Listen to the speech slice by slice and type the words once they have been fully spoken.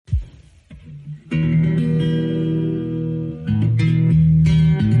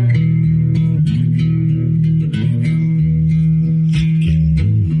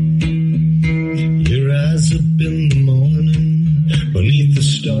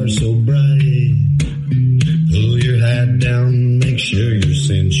are so bright. Pull your hat down, make sure your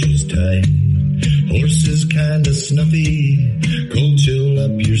cinch is tight. Horse is kinda snuffy, cold chill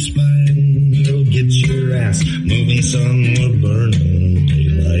up your spine. It'll get your ass moving, son, we're burning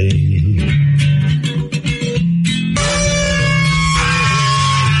daylight.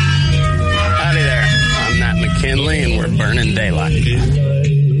 Howdy there, I'm Matt McKinley and we're burning daylight.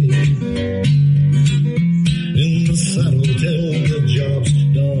 In the saddle till the job's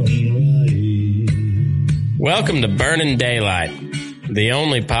done right. Welcome to Burning Daylight, the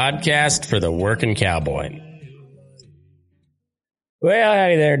only podcast for the working cowboy. Well,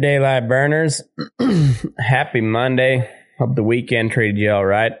 howdy there, daylight burners. Happy Monday. Hope the weekend treated you all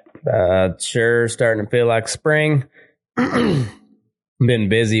right. Sure starting to feel like spring. Been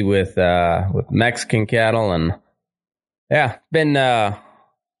busy with Mexican cattle, and yeah, been a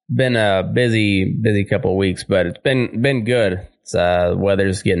busy couple of weeks, but it's been good. It's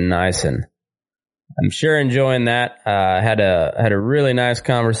weather's getting nice, and I'm sure enjoying that. Had a really nice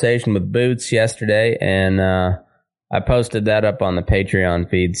conversation with Boots yesterday, and I posted that up on the Patreon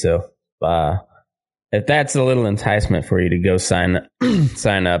feed. So if that's a little enticement for you to go sign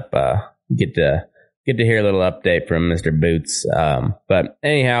up, get to hear a little update from Mr. Boots. But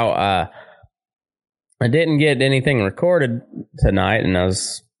anyhow, I didn't get anything recorded tonight, and I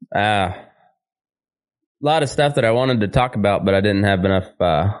was a lot of stuff that I wanted to talk about, but I didn't have enough.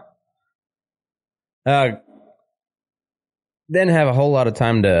 Didn't have a whole lot of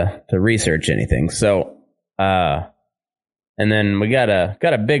time to research anything. So, and then we got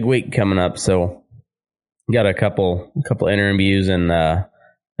a big week coming up. So, got a couple interviews, and the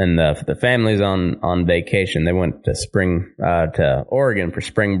family's on vacation. They went to Oregon for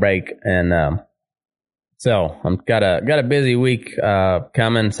spring break, and so I'm got a busy week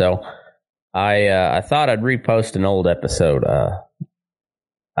coming. So I thought I'd repost an old episode.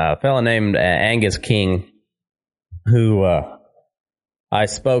 A fella named Angus King, who I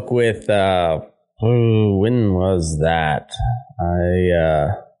spoke with. When was that?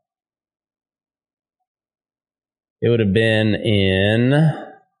 It would have been in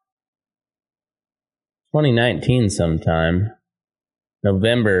 2019 sometime,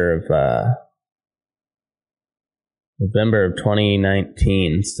 November of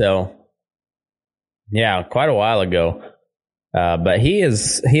 2019. So yeah, quite a while ago. But he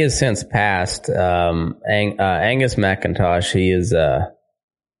has since passed. Angus McIntosh.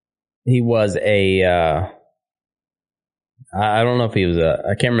 He was a. I don't know if he was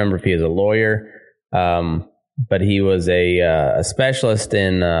I can't remember if he was a lawyer. But he was a specialist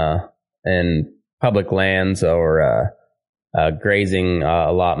in public lands or grazing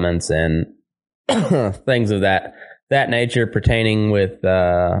allotments and things of that nature pertaining to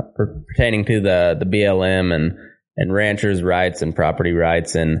the BLM and ranchers' rights and property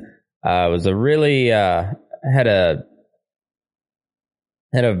rights, and was a really had a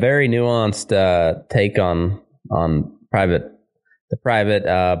very nuanced take on the private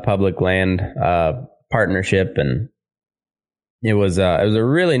public land partnership, and it was a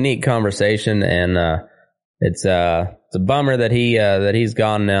really neat conversation, and it's a bummer that he's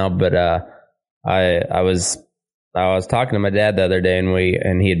gone now, but I was talking to my dad the other day,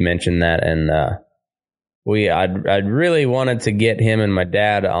 and he had mentioned that, and I'd really wanted to get him and my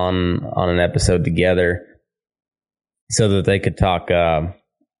dad on an episode together so that they could talk about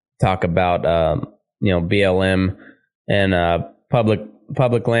BLM and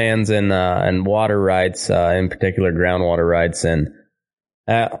public lands and water rights, in particular groundwater rights, and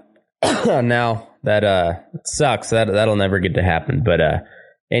now that sucks. That'll never get to happen. But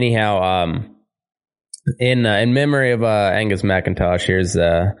anyhow, in memory of Angus McIntosh,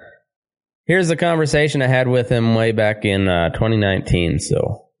 here's the conversation I had with him way back in 2019.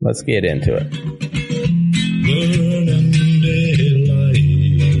 So let's get into it. Burning daylight,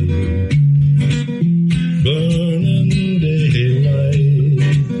 burning daylight.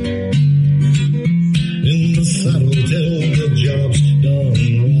 In the saddle till the job's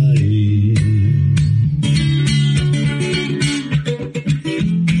done right.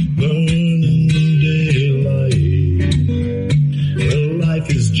 Burning daylight. Well, life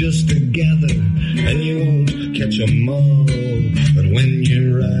is just together, and you won't catch 'em all. But when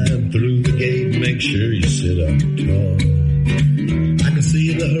you ride through the gate, make sure you sit up tall. I can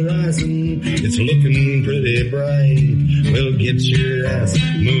see the horizon, it's looking pretty bright. Well, get your ass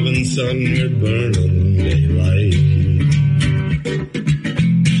moving, son, we're burning daylight.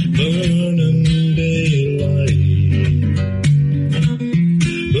 Burning daylight.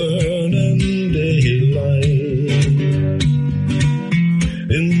 Burning daylight.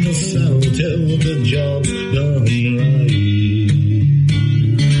 In the saddle till the job's done right.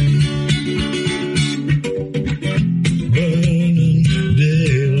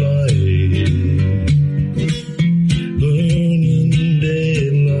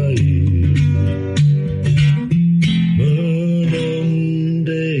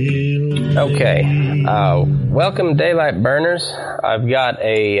 Okay, welcome Daylight Burners. I've got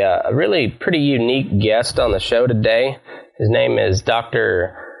a really pretty unique guest on the show today. His name is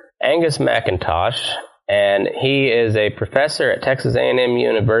Dr. Angus McIntosh, and he is a professor at Texas A&M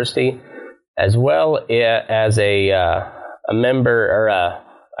University, as well as a member, or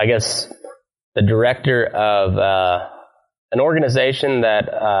I guess the director of an organization that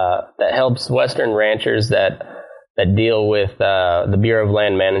helps Western ranchers that deal with the Bureau of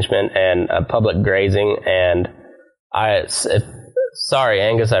Land Management and public grazing. And sorry,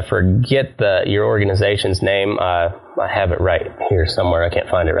 Angus, I forget your organization's name. I have it right here somewhere. I can't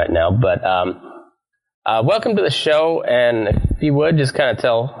find it right now. But welcome to the show. And if you would, just kind of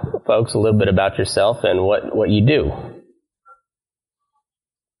tell folks a little bit about yourself and what you do.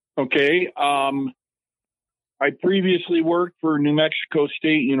 Okay. I previously worked for New Mexico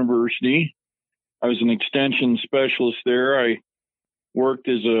State University. I was an extension specialist there. I worked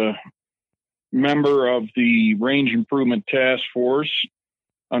as a member of the Range Improvement Task Force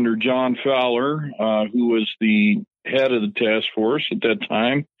under John Fowler, who was the head of the task force at that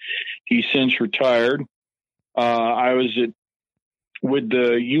time. He's since retired. I started with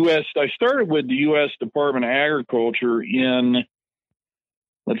the U.S. Department of Agriculture in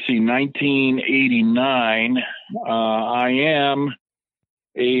 1989. I am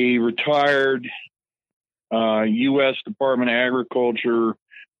a retired U.S. Department of Agriculture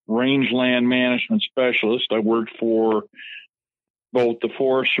rangeland management specialist. I worked for both the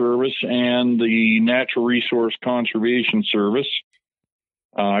Forest Service and the Natural Resource Conservation Service.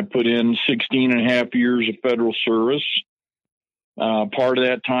 I put in 16 and a half years of federal service. Part of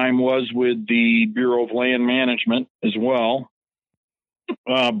that time was with the Bureau of Land Management as well.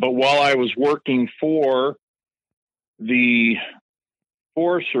 But while I was working for the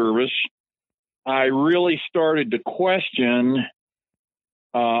Forest Service, I really started to question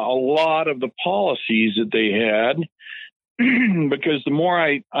a lot of the policies that they had, because the more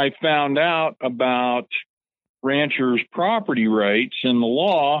I found out about ranchers' property rights and the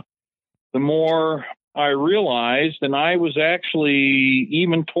law, the more I realized, and I was actually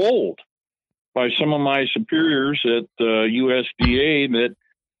even told by some of my superiors at USDA, that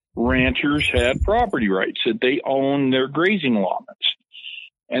ranchers had property rights, that they owned their grazing allotments.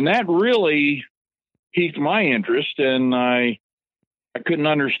 And that really piqued my interest, and I couldn't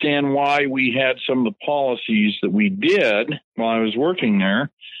understand why we had some of the policies that we did while I was working there,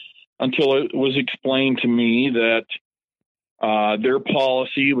 until it was explained to me that their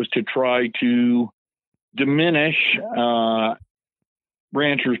policy was to try to diminish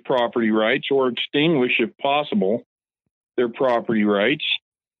ranchers' property rights, or extinguish, if possible, their property rights.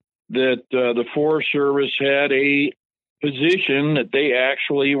 That the Forest Service had a position that they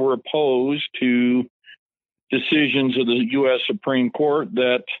actually were opposed to decisions of the U.S. Supreme Court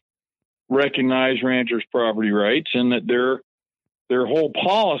that recognize ranchers' property rights, and that their whole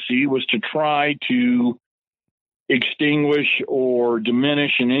policy was to try to extinguish or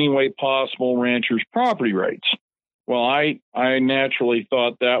diminish in any way possible ranchers' property rights. Well, I naturally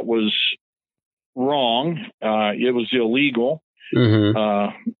thought that was wrong. It was illegal. Mm-hmm.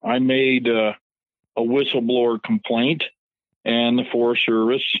 I made a whistleblower complaint, and the Forest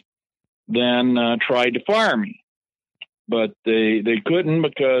Service then tried to fire me. But they couldn't,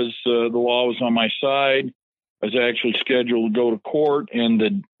 because the law was on my side. I was actually scheduled to go to court, and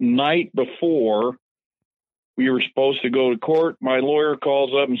the night before we were supposed to go to court, my lawyer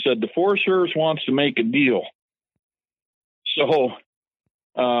calls up and said, the Forest Service wants to make a deal. So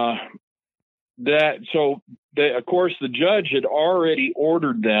of course, the judge had already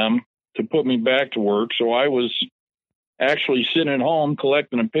ordered them to put me back to work. So I was actually sitting at home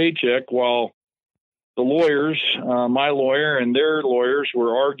collecting a paycheck while the lawyers, my lawyer and their lawyers,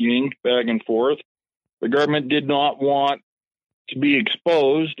 were arguing back and forth. The government did not want to be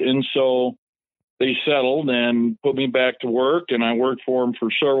exposed, and so they settled and put me back to work, and I worked for them for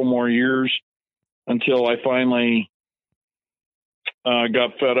several more years until I finally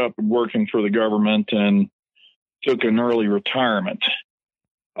got fed up working for the government and took an early retirement.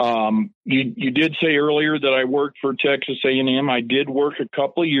 You did say earlier that I worked for Texas A&M. I did work a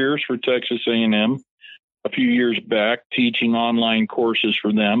couple of years for Texas A&M a few years back, teaching online courses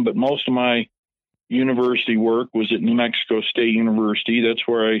for them, but most of my university work was at New Mexico State University. That's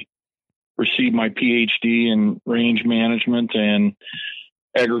where I received my PhD in range management and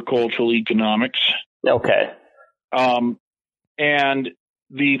agricultural economics. Okay. And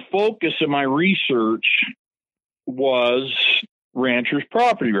the focus of my research was ranchers'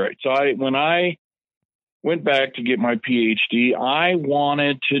 property rights. When I went back to get my PhD, I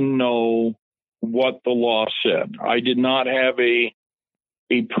wanted to know what the law said. I did not have a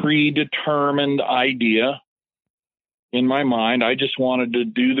a predetermined idea in my mind. I just wanted to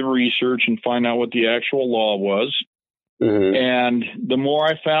do the research and find out what the actual law was. Mm-hmm. And the more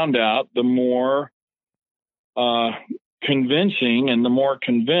I found out, the more convincing and the more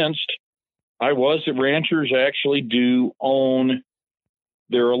convinced I was that ranchers actually do own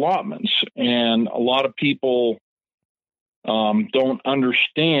their allotments. And a lot of people don't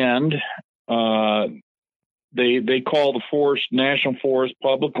understand. They call the forest national forest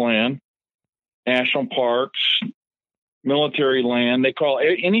public land, national parks, military land. They call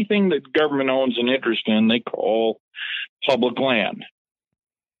anything that government owns an interest in, they call public land.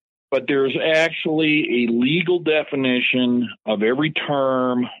 But there's actually a legal definition of every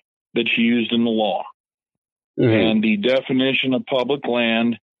term that's used in the law. Mm-hmm. And the definition of public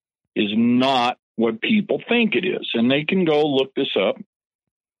land is not what people think it is. And they can go look this up.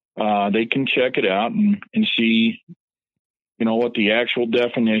 They can check it out and see, what the actual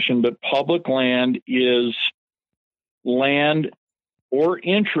definition. But public land is land or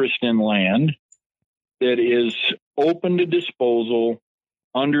interest in land that is open to disposal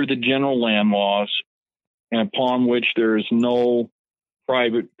under the general land laws and upon which there is no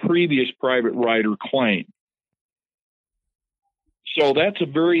previous private right or claim. So that's a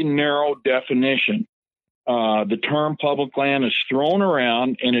very narrow definition. The term public land is thrown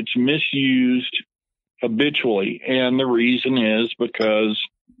around and it's misused habitually. And the reason is because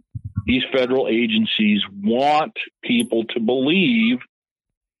these federal agencies want people to believe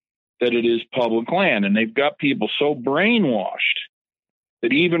that it is public land. And they've got people so brainwashed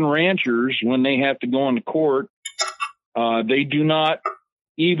that even ranchers, when they have to go into court, they do not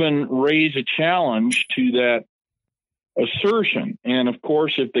even raise a challenge to that assertion. And of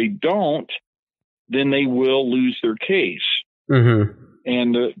course, if they don't, then they will lose their case. Mm-hmm.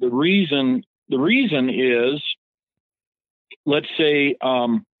 And the reason is, let's say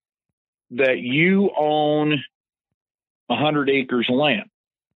that you own 100 acres of land.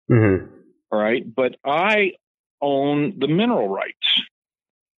 Mm-hmm. All right. But I own the mineral rights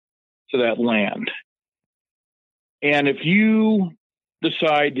to that land. And if you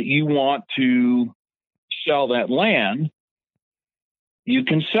decide that you want to sell that land, you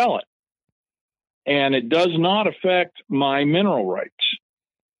can sell it. And it does not affect my mineral rights.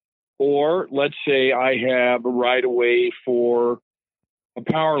 Or let's say I have a right of way for a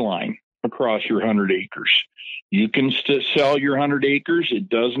power line across your 100 acres. You can sell your 100 acres. It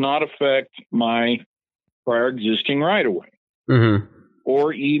does not affect my prior existing right of way. Mm-hmm.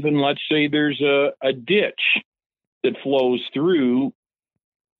 Or even let's say there's a ditch that flows through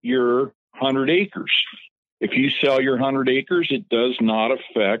your 100 acres. If you sell your 100 acres, it does not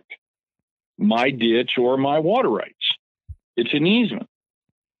affect my ditch or my water rights. It's an easement.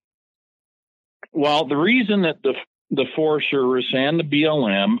 Well, the reason that the Forest Service and the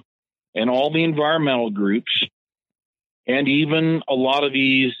BLM and all the environmental groups and even a lot of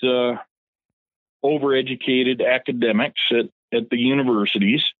these overeducated academics at the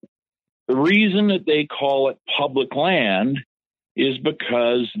universities, the reason that they call it public land is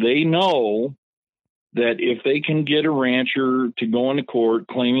because they know that if they can get a rancher to go into court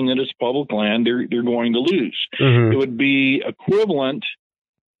claiming that it's public land, they're going to lose. Mm-hmm. It would be equivalent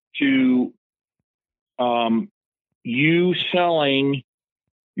to you selling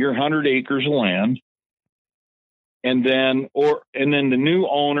your 100 acres of land, and then the new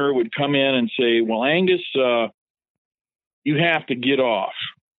owner would come in and say, "Well, Angus, you have to get off.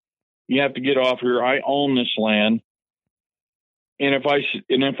 You have to get off here. I own this land." And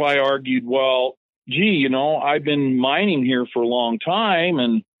if I argued, well, gee, I've been mining here for a long time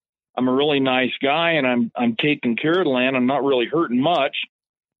and I'm a really nice guy and I'm taking care of the land. I'm not really hurting much.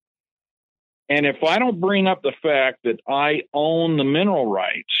 And if I don't bring up the fact that I own the mineral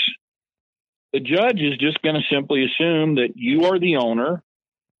rights, the judge is just going to simply assume that you are the owner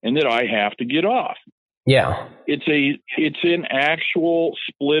and that I have to get off. Yeah. It's an actual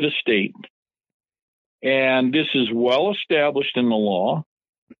split estate. And this is well established in the law.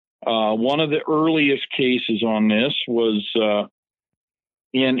 One of the earliest cases on this was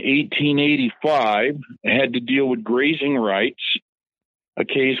in 1885. It had to deal with grazing rights, a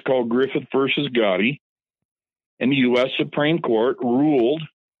case called Griffith versus Gotti. And the U.S. Supreme Court ruled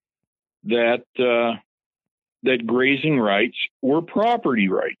that grazing rights were property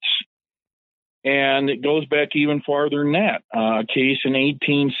rights. And it goes back even farther than that. A case in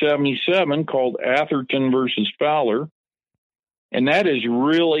 1877 called Atherton versus Fowler. And that is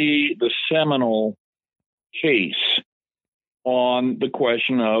really the seminal case on the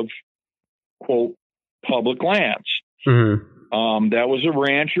question of, quote, public lands. Mm-hmm. That was a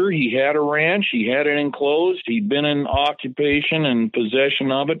rancher. He had a ranch. He had it enclosed. He'd been in occupation and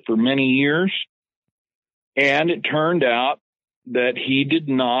possession of it for many years. And it turned out that he did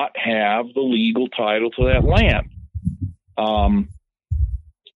not have the legal title to that land.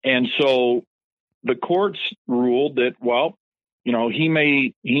 And so the courts ruled that, well, you know, he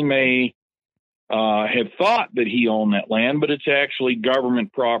may have thought that he owned that land, but it's actually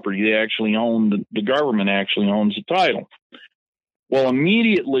government property. They actually own the government actually owns the title. Well,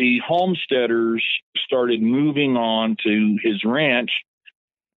 immediately homesteaders started moving on to his ranch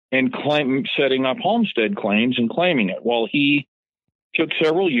and setting up homestead claims and claiming it. Well, he took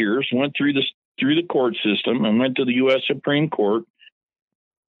several years, went through the court system and went to the U.S. Supreme Court,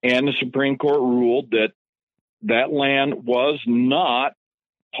 and the Supreme Court ruled that that land was not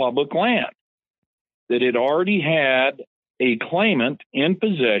public land, that it already had a claimant in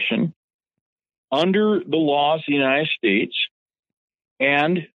possession under the laws of the United States,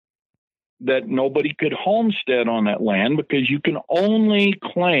 and that nobody could homestead on that land because you can only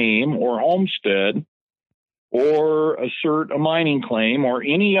claim or homestead or assert a mining claim or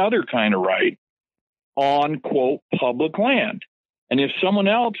any other kind of right on, quote, public land. And if someone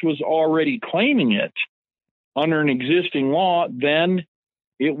else was already claiming it under an existing law, then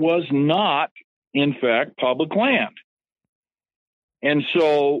it was not, in fact, public land. And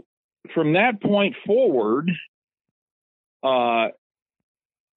so from that point forward,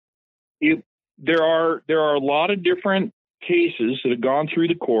 there are a lot of different cases that have gone through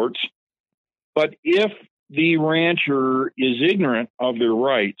the courts, but if the rancher is ignorant of their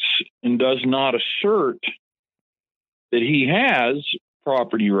rights and does not assert that he has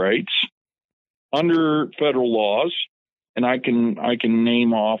property rights under federal laws, and I can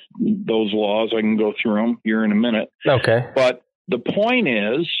name off those laws. I can go through them here in a minute. Okay. But the point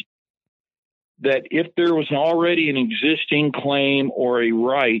is that if there was already an existing claim or a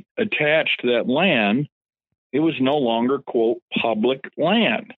right attached to that land, it was no longer, quote, public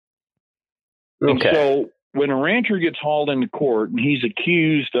land. Okay. And so when a rancher gets hauled into court and he's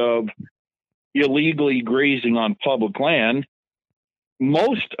accused of illegally grazing on public land,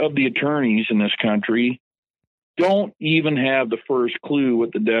 most of the attorneys in this country don't even have the first clue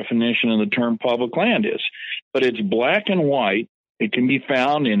what the definition of the term public land is. But it's black and white. It can be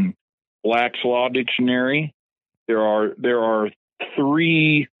found in Black's Law Dictionary. There are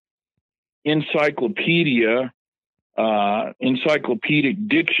 3 encyclopedic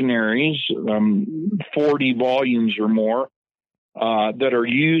dictionaries, 40 volumes or more, that are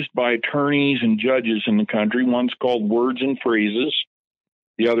used by attorneys and judges in the country. One's called Words and Phrases.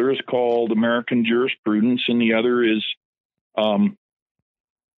 The other is called American Jurisprudence, and the other is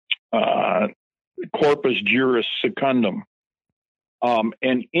Corpus Juris Secundum.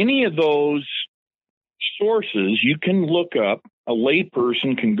 And any of those sources you can look up. A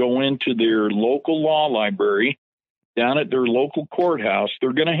layperson can go into their local law library down at their local courthouse.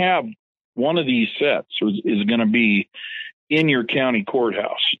 They're going to have one of these sets is going to be in your county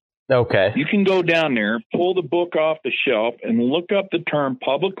courthouse. Okay. You can go down there, pull the book off the shelf, and look up the term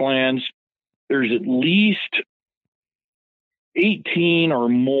public lands. There's at least 18 or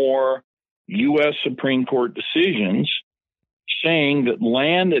more U.S. Supreme Court decisions saying that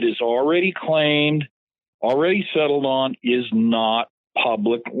land that is already claimed, already settled on, is not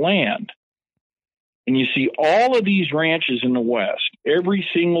public land. And you see all of these ranches in the West, every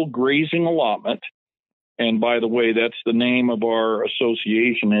single grazing allotment, and by the way, that's the name of our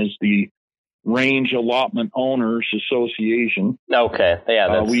association, is the Range Allotment Owners Association. Okay.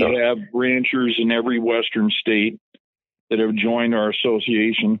 Yeah. We have ranchers in every Western state that have joined our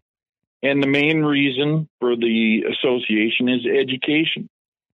association. And the main reason for the association is education,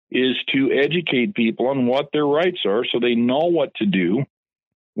 is to educate people on what their rights are so they know what to do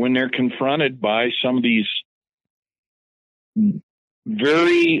when they're confronted by some of these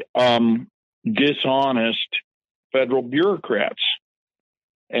very dishonest federal bureaucrats.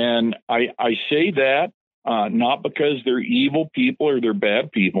 And I say that not because they're evil people or they're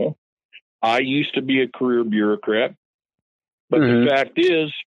bad people. I used to be a career bureaucrat, but the fact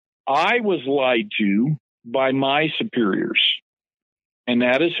is, I was lied to by my superiors. And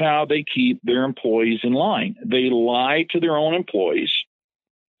that is how they keep their employees in line. They lie to their own employees.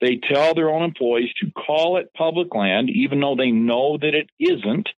 They tell their own employees to call it public land, even though they know that it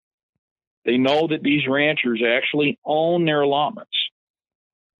isn't. They know that these ranchers actually own their allotments.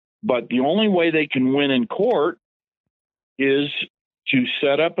 But the only way they can win in court is to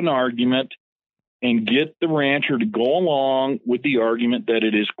set up an argument and get the rancher to go along with the argument that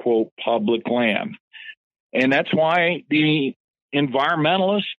it is, quote, public land. And that's why the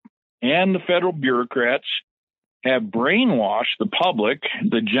environmentalists and the federal bureaucrats have brainwashed the public,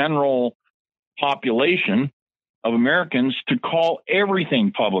 the general population of Americans, to call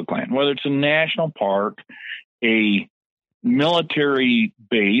everything public land, whether it's a national park, a military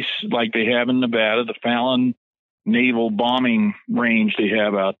base like they have in Nevada, the Fallon Naval Bombing Range they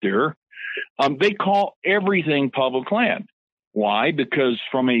have out there. They call everything public land. Why? Because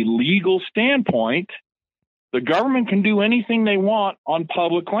from a legal standpoint, the government can do anything they want on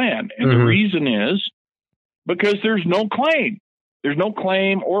public land. And the reason is because there's no claim. There's no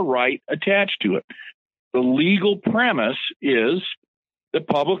claim or right attached to it. The legal premise is that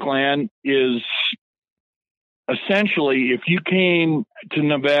public land is essentially, if you came to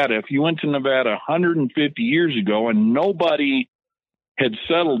Nevada, if you went to Nevada 150 years ago and nobody had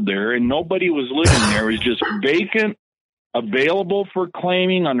settled there and nobody was living there, it was just vacant, available for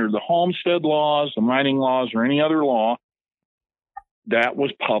claiming under the homestead laws, the mining laws, or any other law, that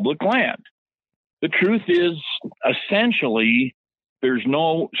was public land. The truth is, essentially, there's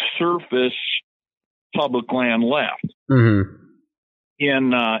no surface public land left. Mm-hmm.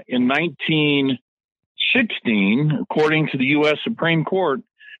 In 1916, according to the U.S. Supreme Court,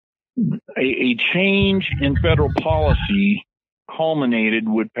 a change in federal policy culminated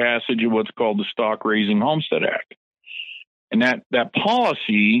with passage of what's called the Stock Raising Homestead Act. And that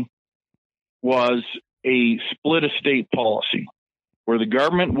policy was a split estate policy where the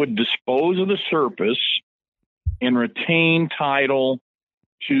government would dispose of the surface and retain title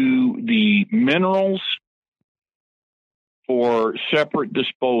to the minerals for separate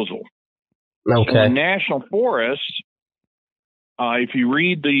disposal. Okay. So in national forests, if you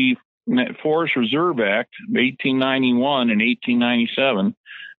read the Forest Reserve Act of 1891 and 1897,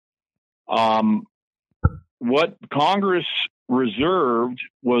 what Congress reserved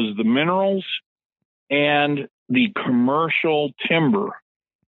was the minerals and the commercial timber.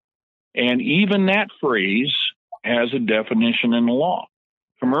 And even that phrase has a definition in the law.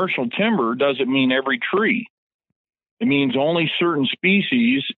 Commercial timber doesn't mean every tree. It means only certain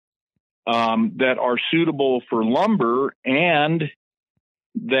species that are suitable for lumber and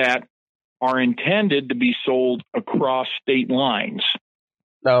that are intended to be sold across state lines.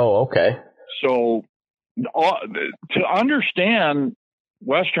 Oh, okay. So to understand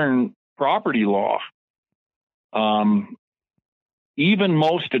Western property law, even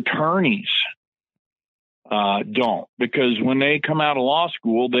most attorneys don't, because when they come out of law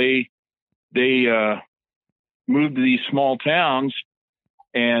school, they move to these small towns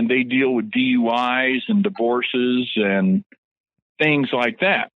and they deal with DUIs and divorces and things like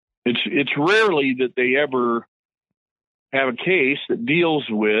that. It's rarely that they ever have a case that deals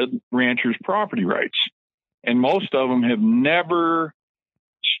with ranchers' property rights. And most of them have never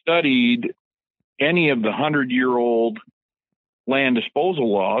studied any of the 100-year-old land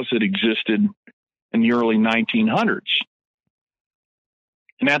disposal laws that existed in the early 1900s.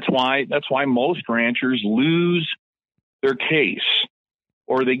 And that's why most ranchers lose their case,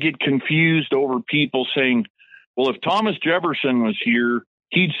 or they get confused over people saying, well, if Thomas Jefferson was here,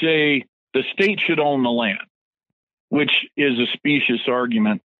 he'd say the state should own the land, which is a specious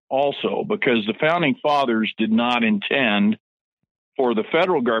argument also, because the founding fathers did not intend for the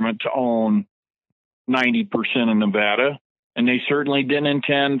federal government to own 90% of Nevada, and they certainly didn't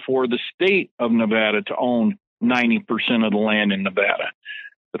intend for the state of Nevada to own 90% of the land in Nevada.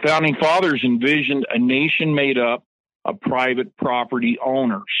 The founding fathers envisioned a nation made up of private property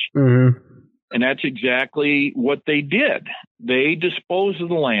owners. Mm-hmm. And that's exactly what they did. They disposed of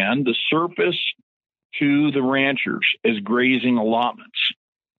the land, the surface, to the ranchers as grazing allotments.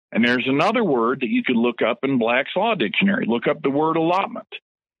 And there's another word that you could look up in Black's Law Dictionary. Look up the word allotment.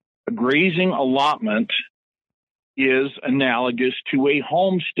 A grazing allotment is analogous to a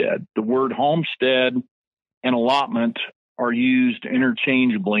homestead. The word homestead and allotment are used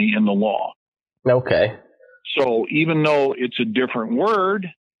interchangeably in the law. Okay. So even though it's a different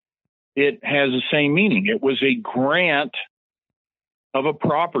word, it has the same meaning. It was a grant of a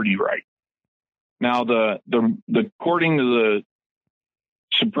property right. Now, according to the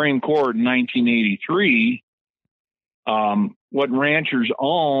Supreme Court in 1983, what ranchers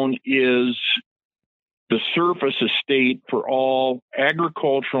own is the surface estate for all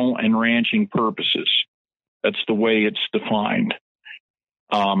agricultural and ranching purposes. That's the way it's defined.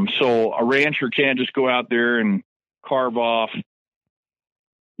 So a rancher can't just go out there and carve off,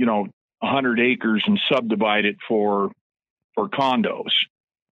 100 acres and subdivide it for condos.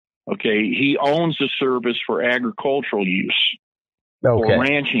 Okay. He owns the surface for agricultural use, for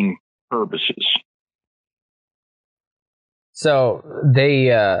ranching purposes. So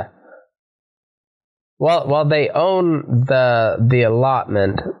they, while they own the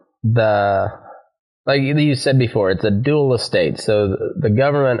allotment, the like you said before, it's a dual estate. So the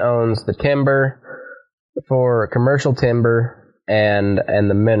government owns the timber for commercial timber and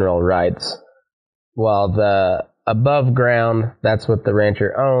the mineral rights, while the above ground, that's what the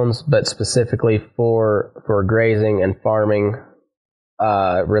rancher owns, but specifically for grazing and farming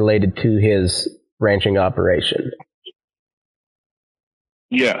related to his ranching operation.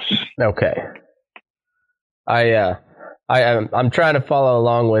 Yes. Okay. I'm trying to follow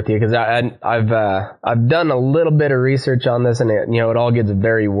along with you because I've done a little bit of research on this, and it all gets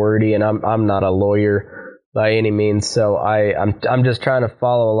very wordy, and I'm not a lawyer by any means, so I'm just trying to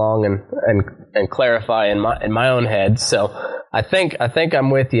follow along and clarify in my own head. So I think I'm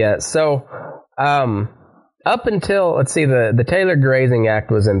with you. So up until, let's see, the Taylor Grazing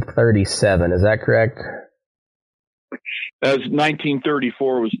Act was in 1937. Is that correct? As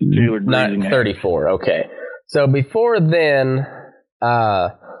 1934 was the Taylor Grazing Act. 34. Okay. So before then,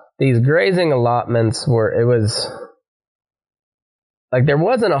 these grazing allotments there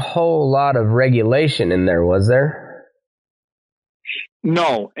wasn't a whole lot of regulation in there, was there?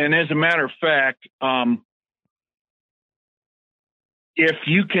 No. And as a matter of fact, if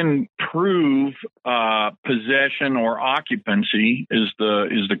you can prove possession or occupancy is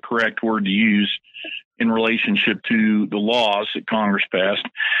the correct word to use in relationship to the laws that Congress passed,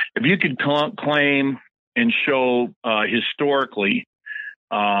 if you could claim and show historically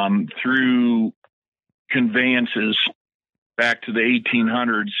through conveyances back to the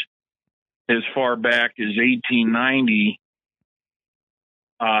 1800s, as far back as 1890,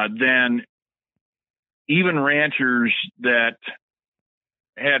 then even ranchers that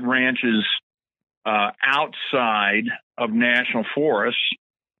had ranches outside of national forests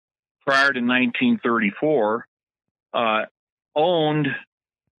prior to 1934 owned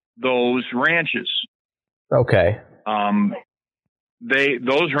those ranches. Okay.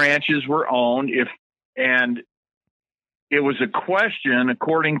 Those ranches were owned and it was a question,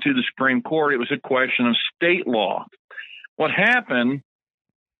 according to the Supreme Court, it was a question of state law. What happened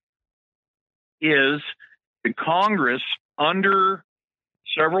is the Congress, under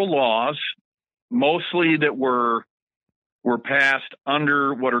several laws, mostly that were passed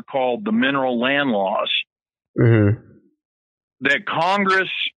under what are called the mineral land laws, that Congress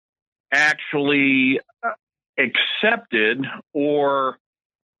actually accepted or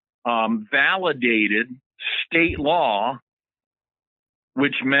validated state law,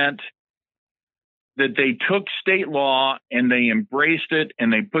 which meant that they took state law and they embraced it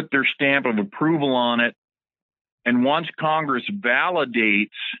and they put their stamp of approval on it. And once Congress validates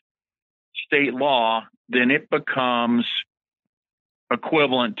state law, then it becomes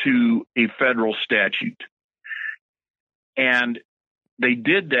equivalent to a federal statute. And they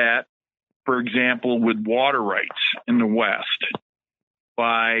did that, for example, with water rights in the West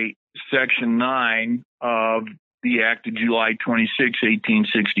by Section 9 of the Act of July 26,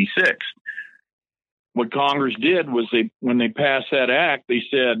 1866. What Congress did was when they passed that act, they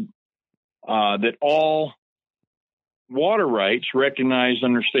said that all water rights recognized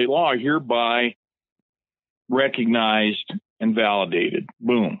under state law are hereby recognized and validated.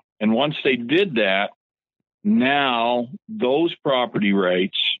 Boom. And once they did that, now those property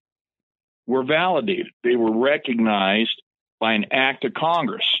rights were validated. They were recognized by an act of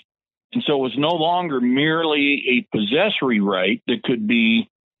Congress. And so it was no longer merely a possessory right that could be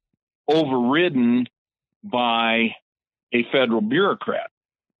overridden by a federal bureaucrat.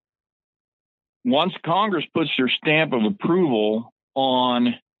 Once Congress puts their stamp of approval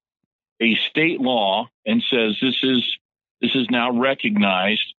on a state law and says this is now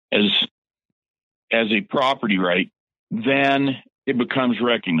recognized as a property right, then it becomes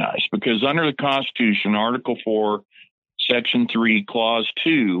recognized. Because under the Constitution, Article 4, Section 3, Clause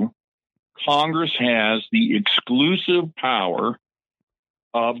 2, Congress has the exclusive power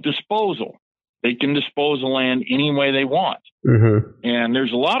of disposal. They can dispose of land any way they want. And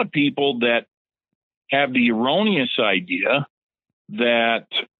there's a lot of people that have the erroneous idea that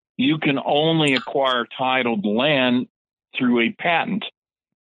you can only acquire title to land through a patent.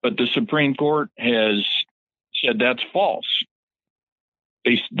 But the Supreme Court has said that's false.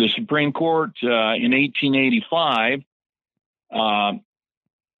 The Supreme Court in 1885,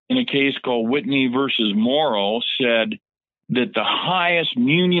 in a case called Whitney versus Morrow, said that the highest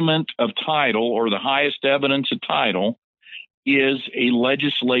muniment of title, or the highest evidence of title, is a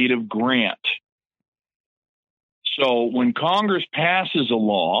legislative grant. So when Congress passes a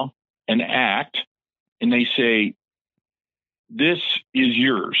law, an act, and they say, this is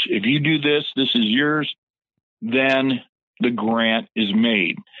yours. If you do this, this is yours, then the grant is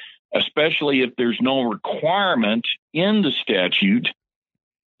made, especially if there's no requirement in the statute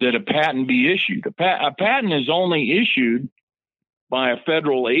that a patent be issued. A patent is only issued by a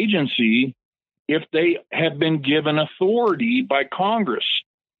federal agency if they have been given authority by Congress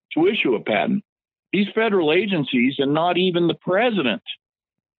to issue a patent. These federal agencies, and not even the president,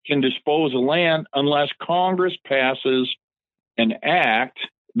 can dispose of land unless Congress passes an act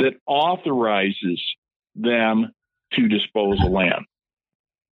that authorizes them to dispose of land.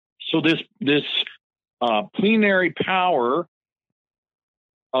 So this plenary power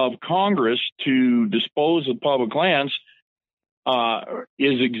of Congress to dispose of public lands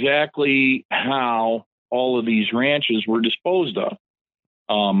is exactly how all of these ranches were disposed of.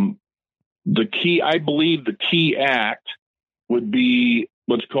 I believe the key act would be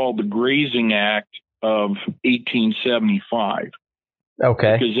what's called the Grazing Act of 1875.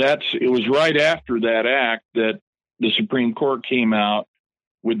 Okay. Because it was right after that act that the Supreme Court came out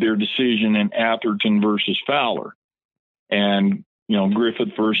with their decision in Atherton versus Fowler, and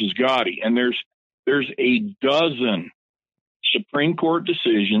Griffith versus Gotti. And there's a dozen Supreme Court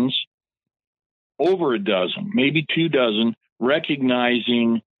decisions, over a dozen, maybe 2 dozen,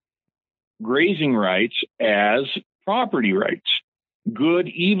 recognizing grazing rights as property rights, good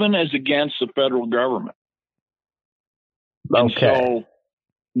even as against the federal government. Okay. And so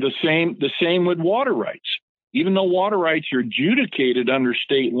the same with water rights. Even though water rights are adjudicated under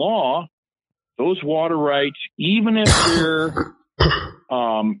state law, those water rights, even if they're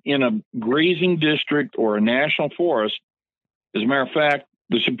in a grazing district or a national forest, as a matter of fact,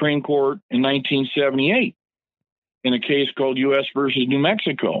 the Supreme Court in 1978, in a case called U.S. versus New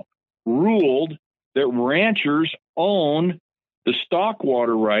Mexico, ruled that ranchers own the stock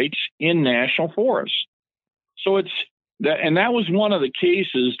water rights in national forests. So that was one of the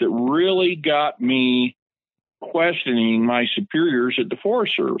cases that really got me questioning my superiors at the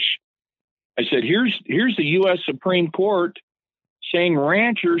Forest Service. I said, here's the U.S. Supreme Court saying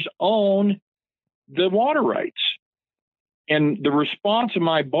ranchers own the water rights. And the response of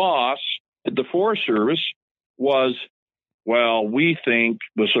my boss at the Forest Service was, well, we think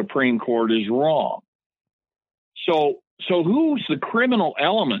the Supreme Court is wrong. So who's the criminal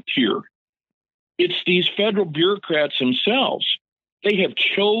element here? It's these federal bureaucrats themselves. They have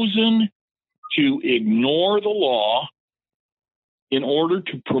chosen to ignore the law in order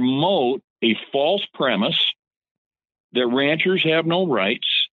to promote a false premise that ranchers have no rights,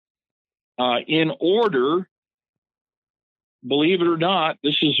 in order, believe it or not,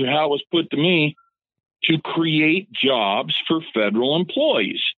 this is how it was put to me, to create jobs for federal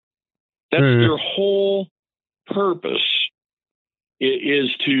employees. That's their whole purpose,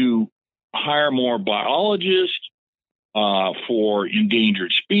 is to hire more biologists for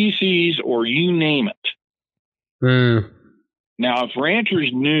endangered species, or you name it. Now, if ranchers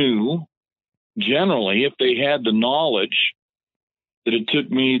knew, generally, if they had the knowledge that it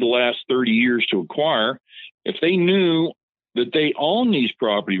took me the last 30 years to acquire, if they knew that they own these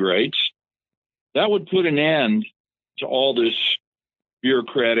property rights, that would put an end to all this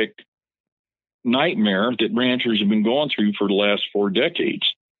bureaucratic nightmare that ranchers have been going through for the last 4 decades.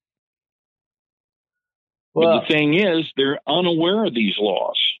 Well, but the thing is, they're unaware of these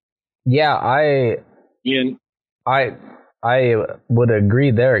laws. Yeah, I would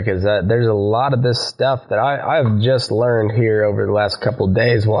agree there, because there's a lot of this stuff that I've just learned here over the last couple of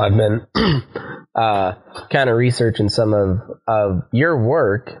days while I've been kind of researching some of your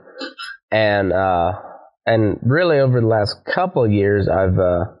work, and really over the last couple of years I've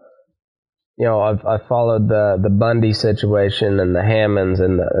followed the Bundy situation and the Hammonds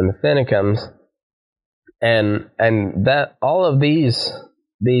and the Finicums, and that all of these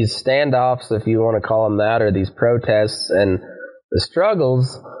standoffs, if you want to call them that, or these protests and the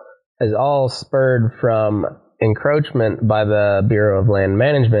struggles, is all spurred from encroachment by the Bureau of Land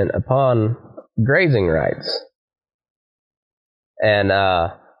Management upon grazing rights. And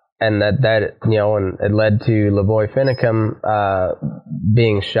that and it led to Lavoy Finicum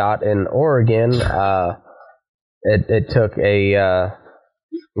being shot in Oregon. It took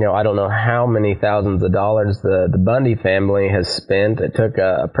I don't know how many thousands of dollars the Bundy family has spent. It took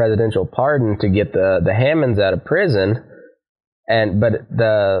a presidential pardon to get the Hammonds out of prison, but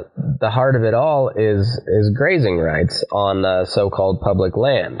the heart of it all is grazing rights on so-called public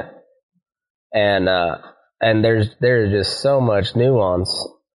land, and there's just so much nuance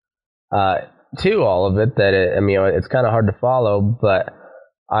to all of it that it's kind of hard to follow. But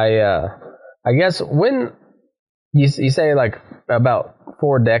I guess when you say like about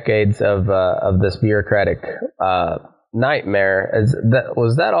 4 decades of this bureaucratic nightmare,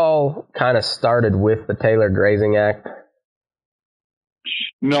 was that all kind of started with the Taylor Grazing Act?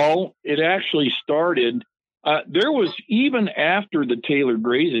 No, it actually started There was, even after the Taylor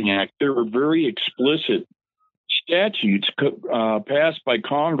Grazing Act, there were very explicit statutes passed by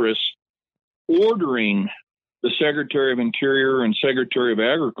Congress ordering the Secretary of Interior and Secretary of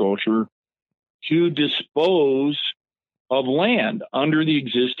Agriculture to dispose of land under the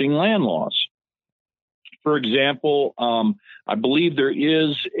existing land laws. For example, I believe there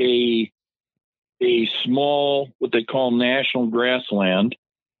is a small, what they call national grassland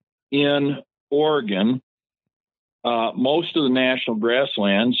in Oregon. Most of the national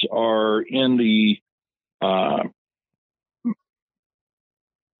grasslands are in the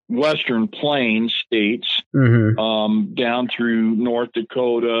Western Plains states, down through North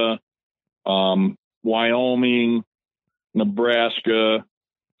Dakota, Wyoming, Nebraska,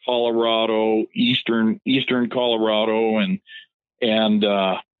 Colorado, eastern Colorado, and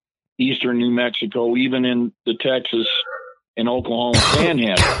eastern New Mexico, even in the Texas and Oklahoma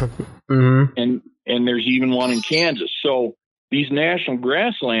Panhandle, and there's even one in Kansas. So these national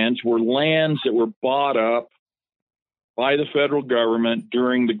grasslands were lands that were bought up by the federal government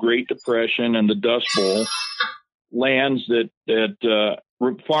during the Great Depression and the Dust Bowl, lands that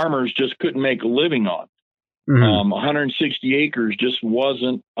farmers just couldn't make a living on. 160 acres just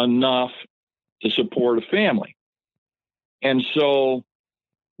wasn't enough to support a family. And so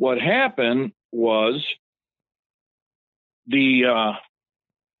what happened was the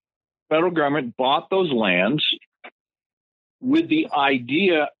federal government bought those lands with the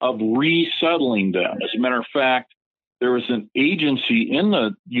idea of resettling them. As a matter of fact, there was an agency in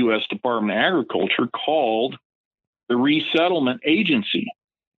the U.S. Department of Agriculture called the Resettlement Agency.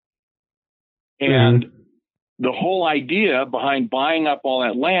 And the whole idea behind buying up all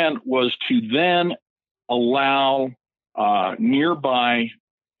that land was to then allow nearby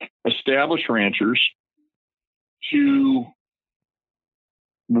established ranchers to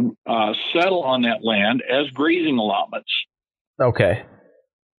settle on that land as grazing allotments. Okay.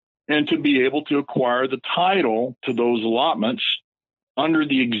 And to be able to acquire the title to those allotments under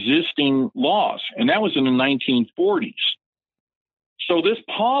the existing laws. And that was in the 1940s. So this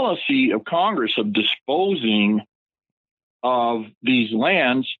policy of Congress of disposing of these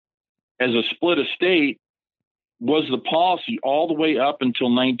lands as a split estate was the policy all the way up until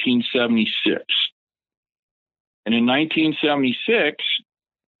 1976. And in 1976,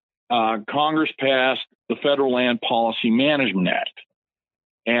 Congress passed the Federal Land Policy Management Act.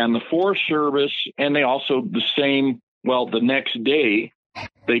 And the Forest Service, and they also the next day,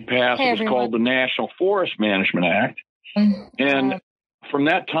 they passed what's called the National Forest Management Act. And from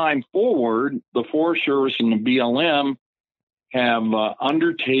that time forward, the Forest Service and the BLM have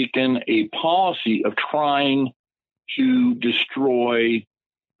undertaken a policy of trying to destroy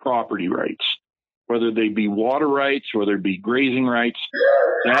property rights, whether they be water rights, whether it be grazing rights.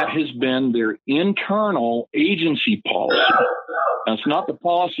 That has been their internal agency policy. Now, it's not the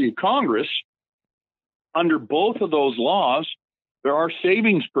policy of Congress. Under both of those laws, there are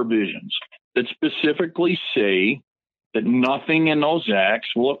savings provisions that specifically say that nothing in those acts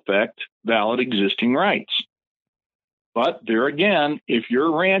will affect valid existing rights. But there again, if you're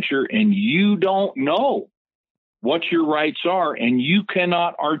a rancher and you don't know what your rights are and you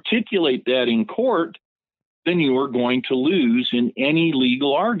cannot articulate that in court, then you are going to lose in any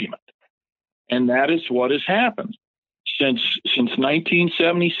legal argument. And that is what has happened. Since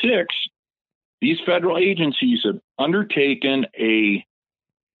 1976, these federal agencies have undertaken a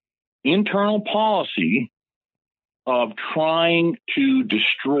internal policy of trying to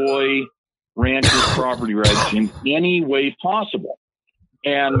destroy ranchers' property rights in any way possible.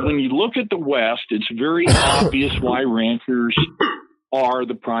 And when you look at the West, it's very obvious why ranchers are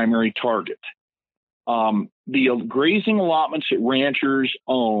the primary target. The grazing allotments that ranchers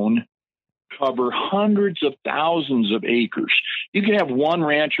own cover hundreds of thousands of acres. You can have one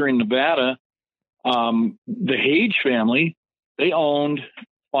rancher in Nevada, the Hage family, they owned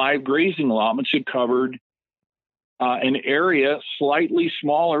 5 grazing allotments that covered an area slightly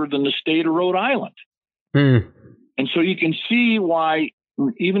smaller than the state of Rhode Island. And so you can see why,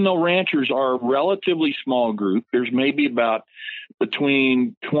 even though ranchers are a relatively small group, there's maybe about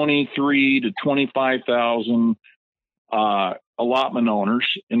between 23 to 25,000 allotment owners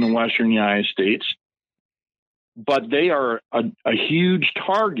in the Western United States, but they are a huge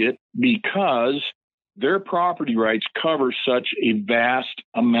target because their property rights cover such a vast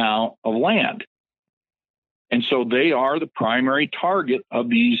amount of land. And so they are the primary target of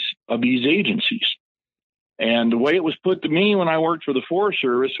these agencies. And the way it was put to me when I worked for the Forest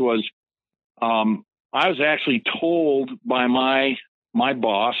Service was, I was actually told by my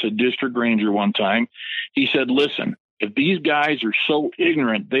boss, a district ranger one time, he said, listen, if these guys are so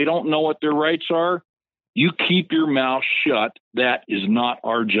ignorant, they don't know what their rights are, You keep your mouth shut. That is not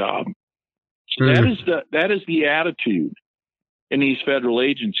our job. So that is the attitude in these federal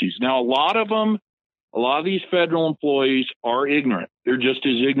agencies. Now, a lot of these federal employees are ignorant. They're just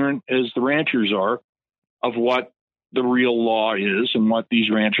as ignorant as the ranchers are of what the real law is and what these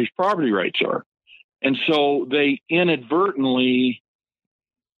ranchers' property rights are. And so they inadvertently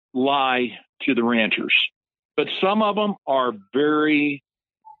lie to the ranchers. But some of them are very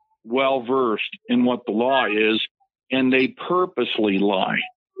well versed in what the law is, and they purposely lie.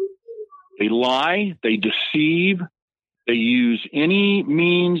 They lie, they deceive, they use any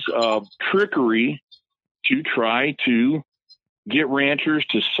means of trickery to try to get ranchers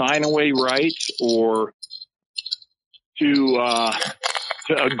to sign away rights or to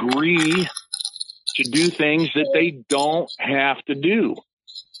agree to do things that they don't have to do.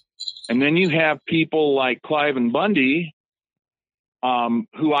 And then you have people like Cliven Bundy,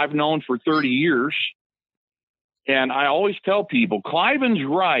 who I've known for 30 years. And I always tell people, Cliven's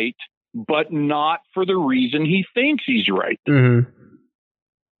right, but not for the reason he thinks he's right. Mm-hmm.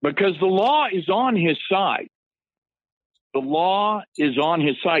 Because the law is on his side. The law is on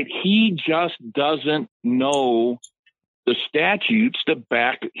his side. He just doesn't know the statutes that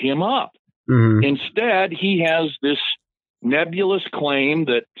back him up. Mm-hmm. Instead, he has this nebulous claim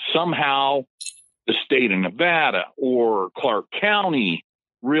that somehow the state of Nevada or Clark County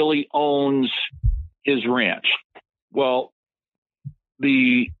really owns his ranch. Well,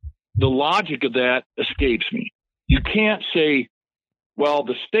 the logic of that escapes me. You can't say, well,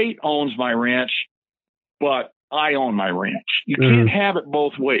 the state owns my ranch, but I own my ranch. You can't have it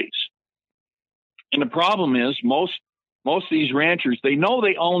both ways. And the problem is most of these ranchers, they know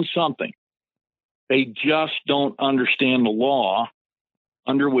they own something. They just don't understand the law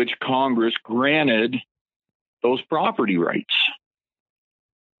under which Congress granted those property rights.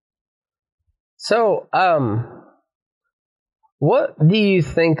 So, what do you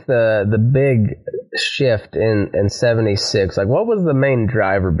think the big shift in 76, like what was the main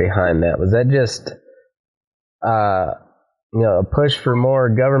driver behind that? Was that just, a push for more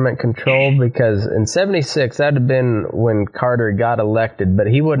government control? Because in 76, that'd have been when Carter got elected, but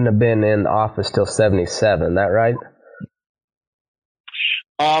he wouldn't have been in office till 77. That right?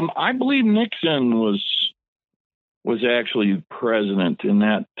 I believe Nixon was actually president in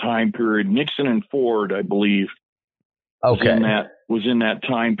that time period. Nixon and Ford, I believe, was in that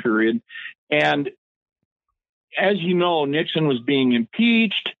time period. And as you know, Nixon was being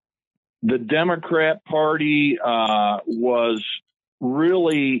impeached. The Democrat Party was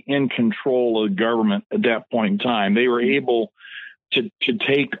really in control of the government at that point in time. They were able to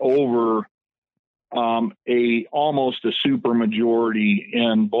take over almost a supermajority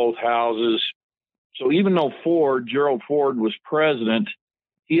in both houses. So even though Gerald Ford was president,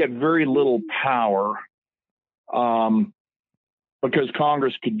 he had very little power because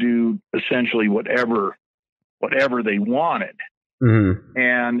Congress could do essentially whatever they wanted. Mm-hmm.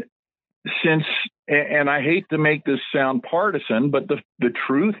 And I hate to make this sound partisan, but the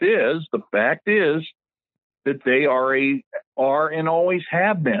truth is, the fact is that they are and always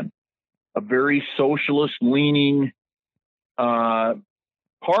have been a very socialist leaning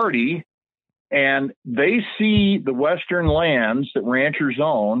party. And they see the Western lands that ranchers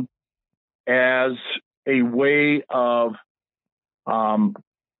own as a way of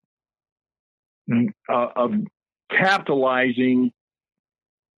capitalizing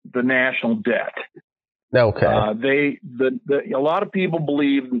the national debt. Okay. A lot of people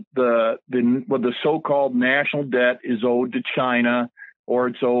believe the so-called national debt is owed to China, or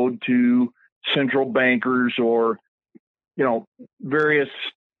it's owed to central bankers, or various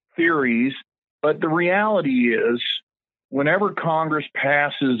theories. But the reality is, whenever Congress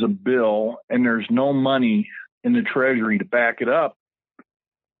passes a bill and there's no money in the Treasury to back it up,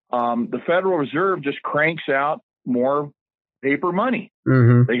 the Federal Reserve just cranks out more paper money.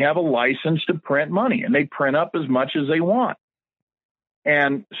 Mm-hmm. They have a license to print money, and they print up as much as they want.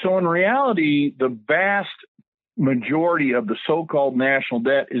 And so in reality, the vast majority of the so-called national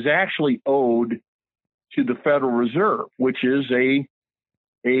debt is actually owed to the Federal Reserve, which is a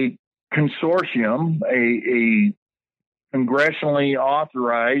consortium, a congressionally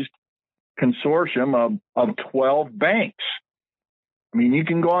authorized consortium of 12 banks. I mean, you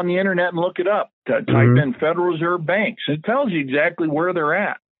can go on the internet and look it up. Type in Federal Reserve banks. It tells you exactly where they're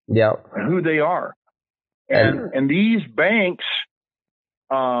at, and who they are. And these banks,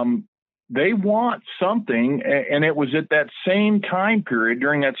 they want something. And it was at that same time period,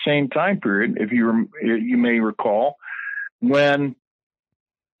 during that same time period, if you may recall, when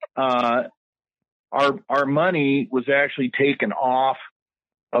our money was actually taken off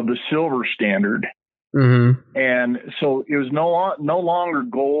of the silver standard Mm-hmm. And so it was no longer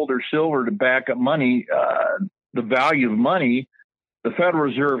gold or silver to back up money, the value of money. The Federal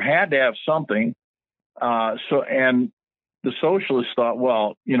Reserve had to have something. And the socialists thought,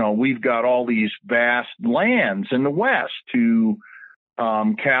 well, we've got all these vast lands in the West to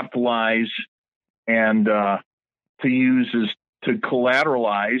capitalize and to use to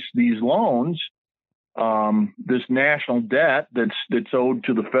collateralize these loans, this national debt that's owed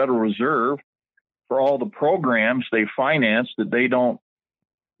to the Federal Reserve for all the programs they financed that they don't,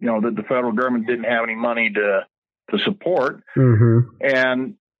 that the federal government didn't have any money to support. Mm-hmm.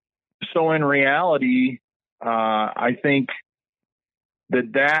 And so in reality, I think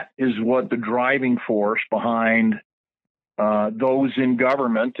that is what the driving force behind those in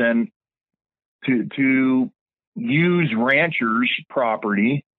government, and to use ranchers'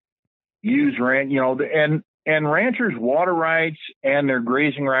 property, and ranchers' water rights and their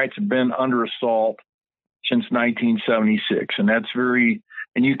grazing rights have been under assault since 1976, and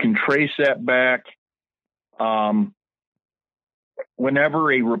and you can trace that back.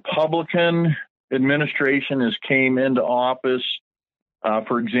 Whenever a Republican administration has came into office,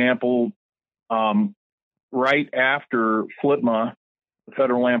 for example, right after FLPMA, the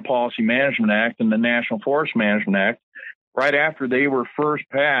Federal Land Policy Management Act, and the National Forest Management Act, right after they were first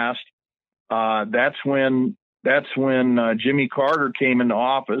passed, that's when Jimmy Carter came into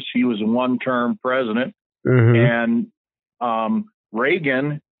office. He was a one-term president, Mm-hmm. and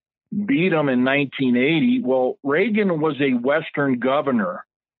Reagan beat him in 1980. Well, Reagan was a Western governor.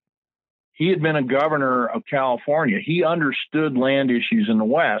 He had been a governor of California. He understood land issues in the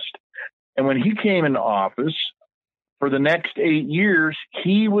West. And when he came into office, for the next 8 years,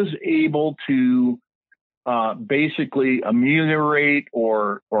 he was able to basically ameliorate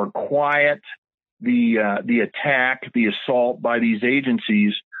or quiet the attack, the assault by these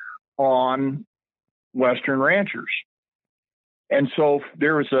agencies on Western ranchers. And so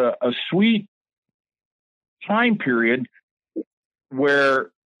there was a sweet time period where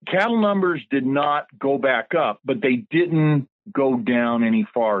cattle numbers did not go back up, but they didn't go down any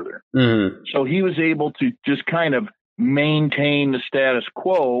farther. Mm-hmm. So he was able to just kind of maintain the status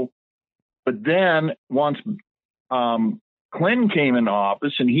quo. But then once Clinton came into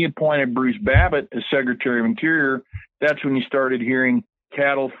office and he appointed Bruce Babbitt as Secretary of Interior, that's when you started hearing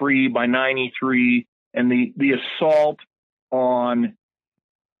cattle free by 93, and the assault on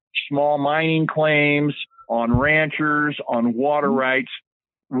small mining claims, on ranchers, on water rights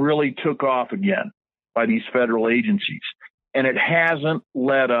really took off again by these federal agencies. And it hasn't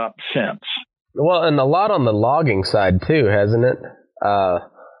let up since. Well, and a lot on the logging side too, hasn't it?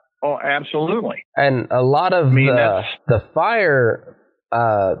 Oh, absolutely. And a lot of the fire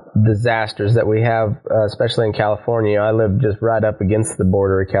disasters that we have, especially in California. I live just right up against the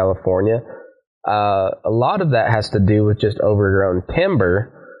border of California. A lot of that has to do with just overgrown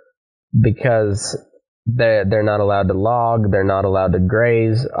timber, because they're not allowed to log, they're not allowed to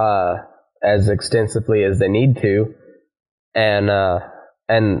graze as extensively as they need to, and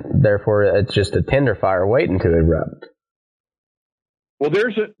therefore it's just a tender fire waiting to erupt. Well,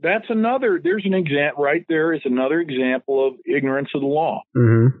 there's an example right there is another example of ignorance of the law.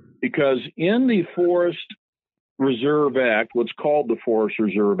 Mm-hmm. Because in the Forest Reserve Act, what's called the Forest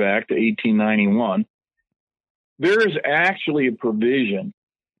Reserve Act of 1891, there is actually a provision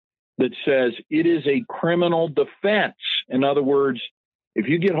that says it is a criminal defense. In other words, if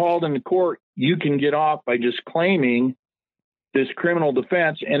you get hauled into court, you can get off by just claiming this criminal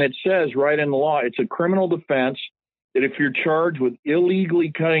defense. And it says right in the law, it's a criminal defense that if you're charged with illegally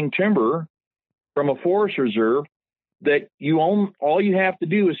cutting timber from a forest reserve, that all you have to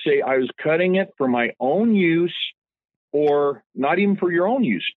do is say, I was cutting it for my own use, or not even for your own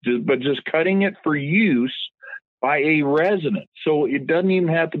use, but just cutting it for use by a resident. So it doesn't even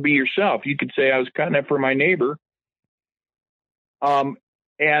have to be yourself. You could say, I was cutting it for my neighbor,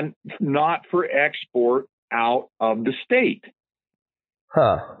 and not for export out of the state.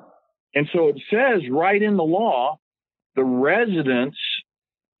 Huh. And so it says right in the law, the residents,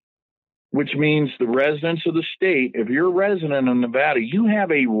 which means the residents of the state, if you're a resident of Nevada, you have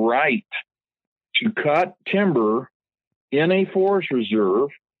a right to cut timber in a forest reserve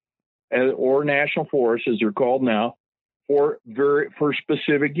or national forest, as they're called now, for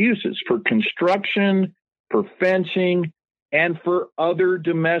specific uses, for construction, for fencing, and for other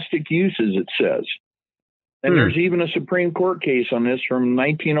domestic uses, it says. And there's even a Supreme Court case on this from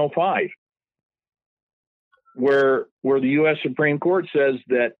 1905, where the U.S. Supreme Court says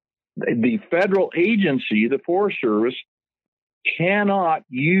that the federal agency, the Forest Service, cannot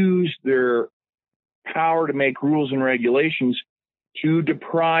use their power to make rules and regulations to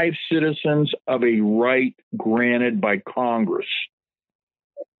deprive citizens of a right granted by Congress.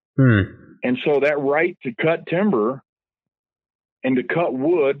 And so that right to cut timber and to cut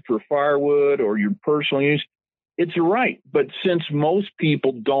wood for firewood or your personal use, it's a right. But since most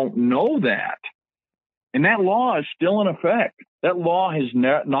people don't know that, and that law is still in effect, that law has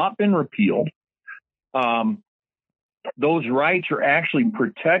not been repealed. Those rights are actually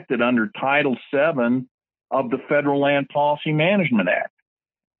protected under Title VII of the Federal Land Policy Management Act.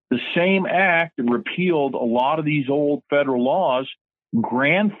 The same act that repealed a lot of these old federal laws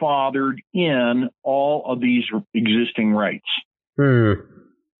grandfathered in all of these existing rights.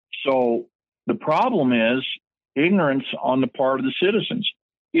 So the problem is ignorance on the part of the citizens.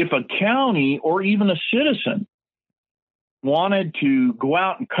 If a county or even a citizen wanted to go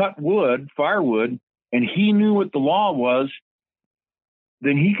out and cut wood, firewood, and he knew what the law was,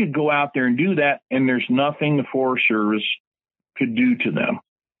 then he could go out there and do that, and there's nothing the Forest Service could do to them.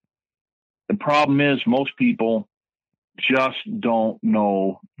 The problem is most people just don't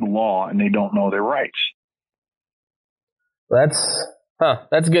know the law and they don't know their rights.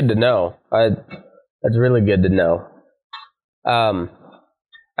 That's good to know. That's really good to know.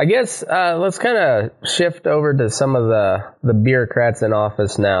 I guess let's kind of shift over to some of the bureaucrats in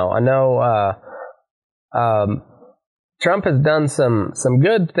office now. I know Trump has done some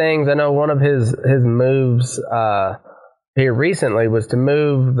good things. I know one of his moves here recently was to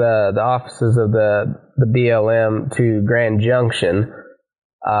move the offices of the BLM to Grand Junction,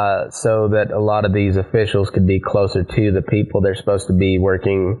 so that a lot of these officials could be closer to the people they're supposed to be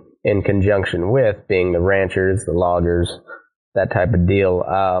working in conjunction with, being the ranchers, the loggers, that type of deal.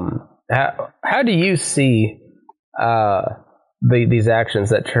 How do you see these actions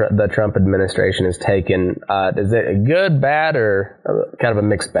that the Trump administration has taken? Is it good, bad, or kind of a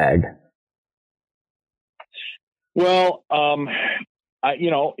mixed bag? Well,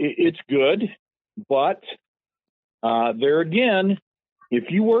 it's good, but there again, if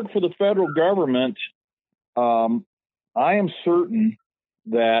you work for the federal government, I am certain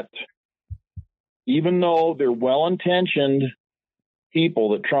that even though they're well-intentioned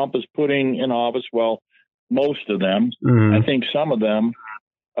people that Trump is putting in office, well, most of them, I think some of them,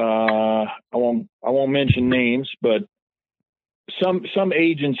 I won't mention names, but some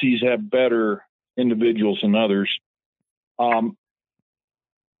agencies have better individuals than others.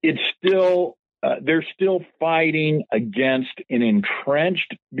 It's still they're still fighting against an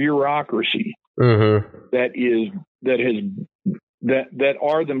entrenched bureaucracy that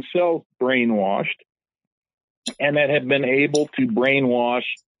are themselves brainwashed and that have been able to brainwash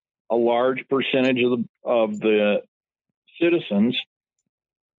a large percentage of the citizens,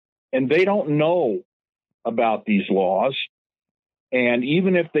 and they don't know about these laws. And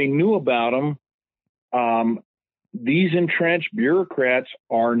even if they knew about them, these entrenched bureaucrats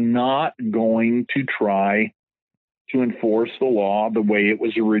are not going to try to enforce the law the way it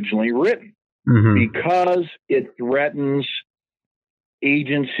was originally written because it threatens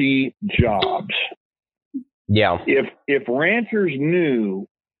agency jobs. Yeah. If ranchers knew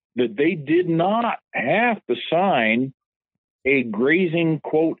that they did not have to sign a grazing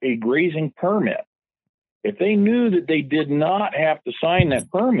permit, if they knew that they did not have to sign that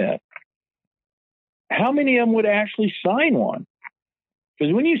permit, how many of them would actually sign one?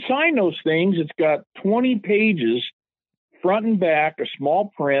 Because when you sign those things, it's got 20 pages, front and back, a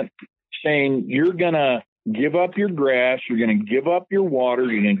small print saying you're going to give up your grass, you're going to give up your water,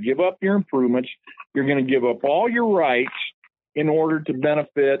 you're going to give up your improvements, you're going to give up all your rights in order to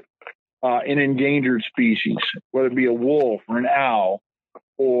benefit an endangered species, whether it be a wolf or an owl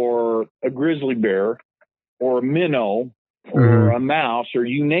or a grizzly bear or a minnow or a mouse or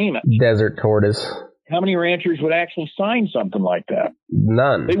you name it. Desert tortoise. How many ranchers would actually sign something like that?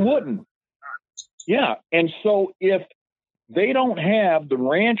 None. They wouldn't. Yeah. And so if they don't have the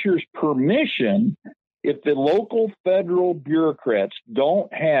ranchers' permission, if the local federal bureaucrats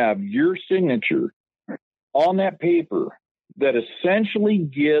don't have your signature on that paper that essentially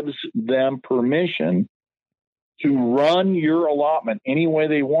gives them permission to run your allotment any way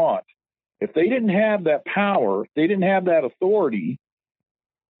they want, if they didn't have that power, if they didn't have that authority,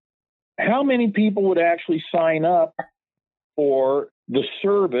 how many people would actually sign up for the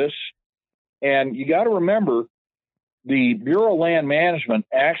service? And you got to remember, the Bureau of Land Management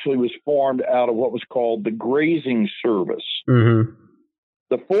actually was formed out of what was called the Grazing Service.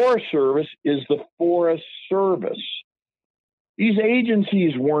 The Forest Service is the Forest Service. These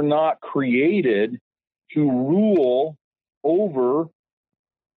agencies were not created to rule over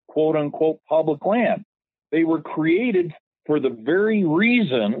quote unquote public land. They were created for the very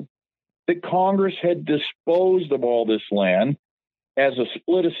reason that Congress had disposed of all this land as a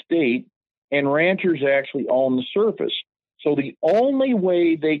split estate, and ranchers actually own the surface. So the only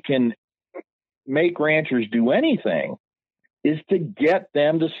way they can make ranchers do anything is to get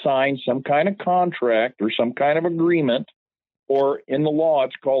them to sign some kind of contract or some kind of agreement, or in the law,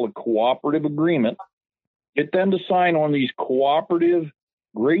 it's called a cooperative agreement. Get them to sign on these cooperative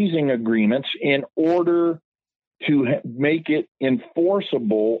grazing agreements in order to make it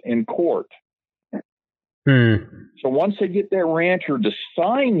enforceable in court. So once they get that rancher to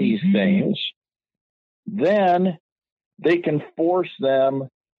sign these things, then they can force them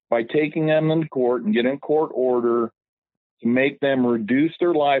by taking them into court and getting a court order to make them reduce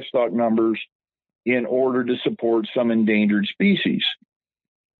their livestock numbers in order to support some endangered species.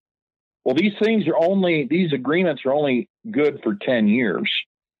 Well, these agreements are only good for 10 years.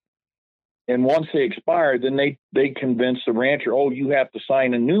 And once they expire, then they convince the rancher, oh, you have to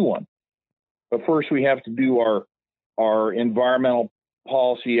sign a new one. But first we have to do our Environmental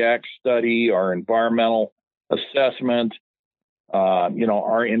Policy Act study, our environmental assessment,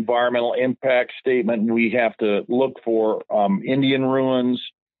 our environmental impact statement. We have to look for Indian ruins.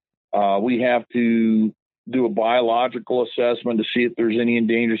 We have to do a biological assessment to see if there's any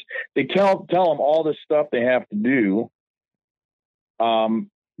endangers. They tell them all this stuff they have to do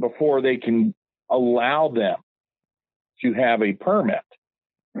before they can allow them to have a permit.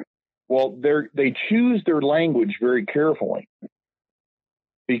 Well, they choose their language very carefully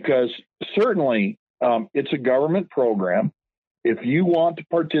because certainly it's a government program. If you want to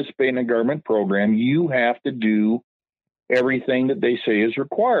participate in a government program, you have to do everything that they say is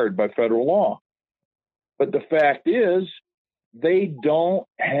required by federal law. But the fact is, they don't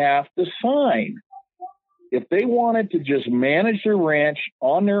have to sign. If they wanted to just manage their ranch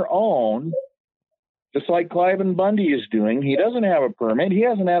on their own, just like Cliven Bundy is doing, he doesn't have a permit. He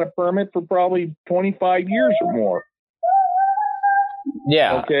hasn't had a permit for probably 25 years or more.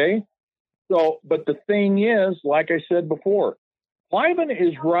 Yeah. Okay. So, but the thing is, like I said before, Cliven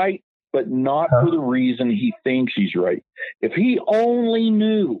is right, but not for the reason he thinks he's right. If he only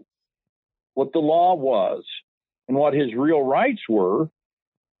knew what the law was and what his real rights were,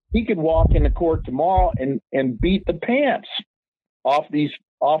 he could walk into court tomorrow and beat the pants off these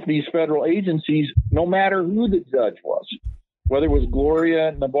federal agencies, no matter who the judge was, whether it was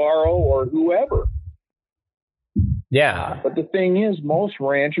Gloria Navarro or whoever. Yeah. But the thing is, most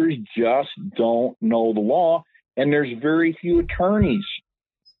ranchers just don't know the law, and there's very few attorneys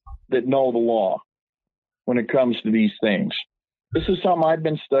that know the law when it comes to these things. This is something I've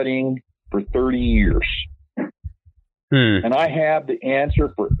been studying for 30 years. And I have the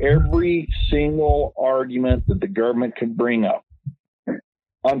answer for every single argument that the government can bring up.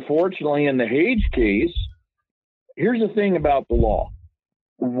 Unfortunately, in the Hage case, here's the thing about the law.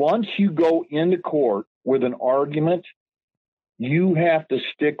 Once you go into court with an argument, you have to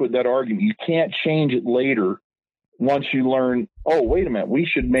stick with that argument. You can't change it later once you learn, oh, wait a minute, we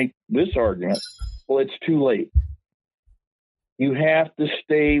should make this argument. Well, it's too late. You have to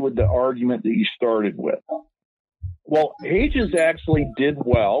stay with the argument that you started with. Well, Hages actually did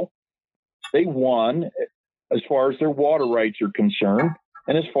well. They won as far as their water rights are concerned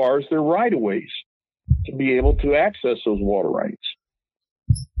and as far as their right-of-ways to be able to access those water rights.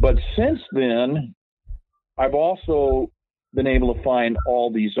 But since then, I've also been able to find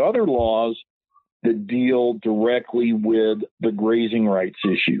all these other laws that deal directly with the grazing rights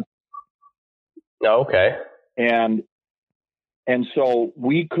issue. Okay. And so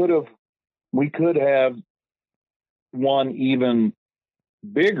we could have won even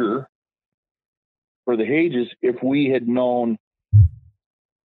bigger for the Hages if we had known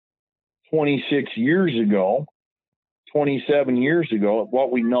 26 years ago, 27 years ago,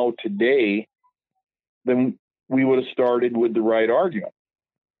 what we know today, then we would have started with the right argument.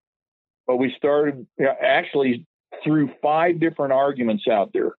 But we started actually through 5 different arguments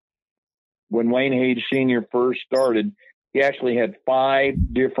out there. When Wayne Hage Sr. first started, he actually had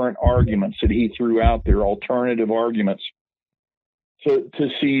 5 different arguments that he threw out there, alternative arguments, so to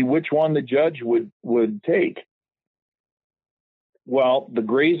see which one the judge would take. Well, the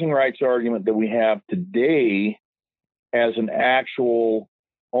grazing rights argument that we have today as an actual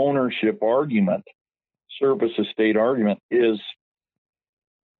ownership argument, surface estate argument, is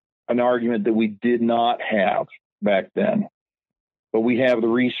an argument that we did not have back then. But we have the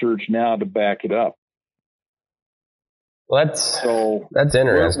research now to back it up. Well, that's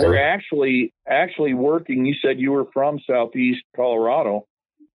interesting. We're actually working. You said you were from Southeast Colorado.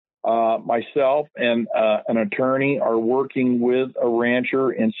 Myself and an attorney are working with a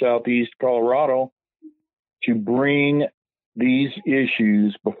rancher in Southeast Colorado to bring these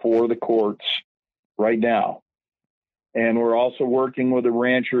issues before the courts right now. And we're also working with a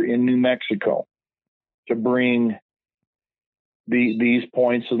rancher in New Mexico to bring these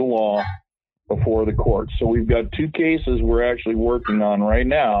points of the law before the courts. So we've got 2 cases we're actually working on right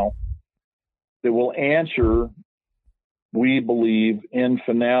now that will answer, we believe, in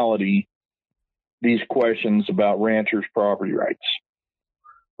finality, these questions about ranchers' property rights.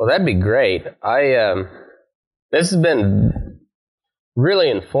 Well, that'd be great. This has been really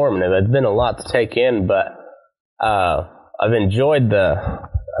informative. It's been a lot to take in, but I've enjoyed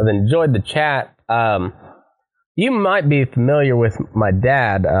the chat. You might be familiar with my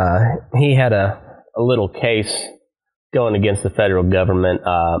dad. He had a little case going against the federal government,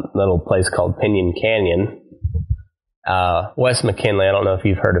 a little place called Pinyon Canyon. Wes McKinley, I don't know if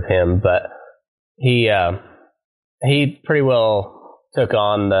you've heard of him, but he pretty well took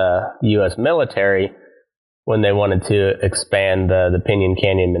on the U.S. military when they wanted to expand the Pinyon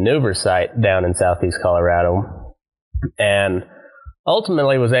Canyon maneuver site down in southeast Colorado, and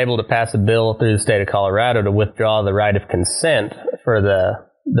ultimately was able to pass a bill through the state of Colorado to withdraw the right of consent for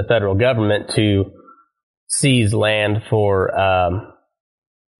the federal government to seize land for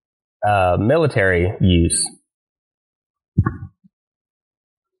military use.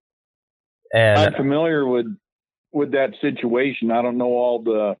 And I'm familiar with that situation. I don't know all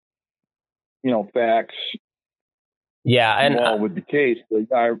the facts. Yeah, and involved with the case,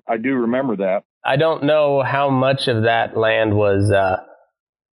 but I do remember that. I don't know how much of that land was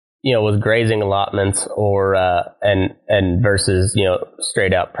grazing allotments or and versus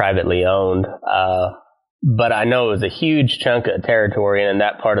straight out privately owned. But I know it was a huge chunk of territory, and in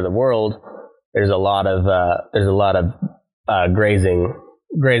that part of the world, there's a lot of grazing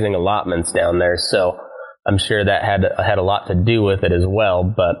allotments down there. So I'm sure that had a lot to do with it as well.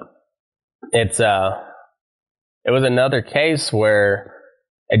 But it was another case where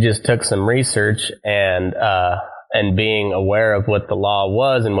it just took some research and being aware of what the law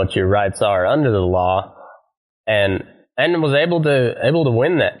was and what your rights are under the law, and was able to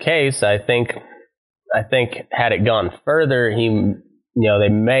win that case. I think had it gone further, they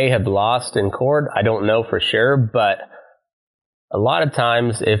may have lost in court. I don't know for sure, but a lot of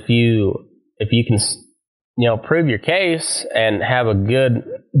times if you can prove your case and have a good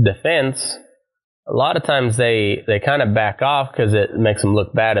defense, a lot of times they kind of back off because it makes them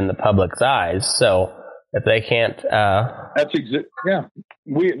look bad in the public's eyes. So if they can't, yeah.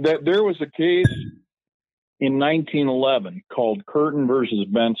 There was a case in 1911 called Curtin versus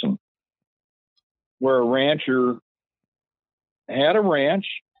Benson, where a rancher had a ranch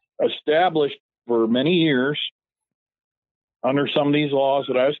established for many years under some of these laws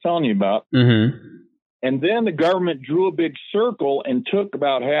that I was telling you about. Mm-hmm. And then the government drew a big circle and took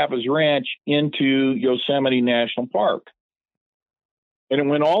about half his ranch into Yosemite National Park. And it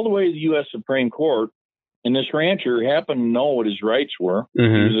went all the way to the U.S. Supreme Court. And this rancher happened to know what his rights were.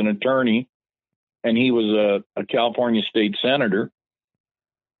 Mm-hmm. He was an attorney, and he was a California state senator.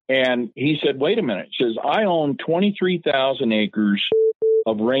 And he said, wait a minute. He says, I own 23,000 acres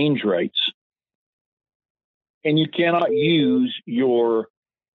of range rights. And you cannot use your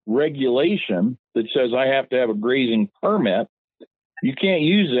regulation that says I have to have a grazing permit. You can't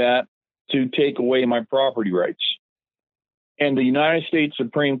use that to take away my property rights. And the United States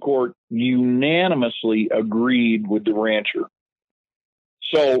Supreme Court unanimously agreed with the rancher.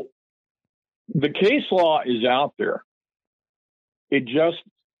 So the case law is out there. It just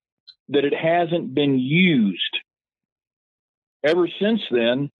that it hasn't been used. Ever since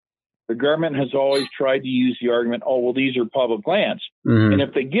then, the government has always tried to use the argument, oh, well, these are public lands. Mm-hmm. And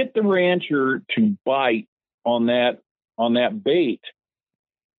if they get the rancher to bite on that bait,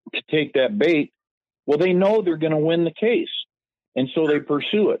 to take that bait, well, they know they're going to win the case. And so they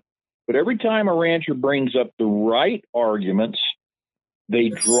pursue it. But every time a rancher brings up the right arguments, they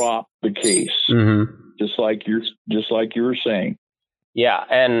drop the case. Mm-hmm. Just like you were saying. Yeah.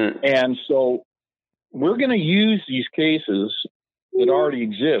 And so we're going to use these cases that already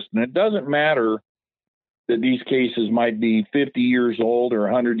exist. And it doesn't matter that these cases might be 50 years old or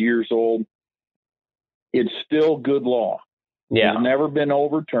 100 years old. It's still good law. Yeah. It's never been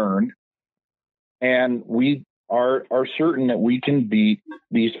overturned. And we are certain that we can beat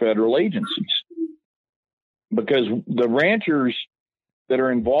these federal agencies. Because the ranchers that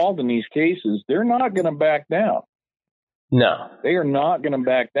are involved in these cases, they're not going to back down. No. They are not going to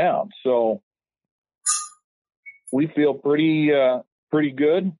back down. So we feel pretty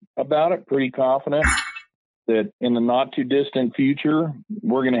good about it, pretty confident that in the not too distant future,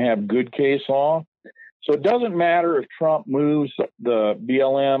 we're going to have good case law. So it doesn't matter if Trump moves the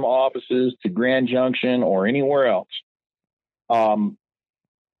BLM offices to Grand Junction or anywhere else,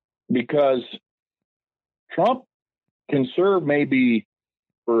 because Trump can serve maybe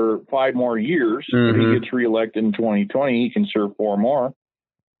for 5 more years. If he gets reelected in 2020, he can serve 4 more.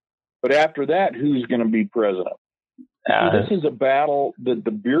 But after that, who's going to be president? This is a battle that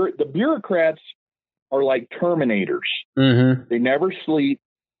the bureaucrats are like Terminators. They never sleep.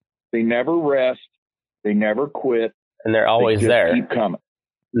 They never rest. They never quit. And they're always there. Keep coming.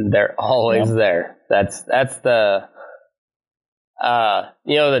 They're always there. That's the,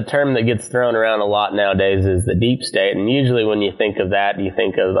 the term that gets thrown around a lot nowadays is the deep state. And usually when you think of that, you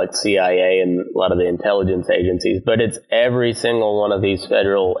think of like CIA and a lot of the intelligence agencies, but it's every single one of these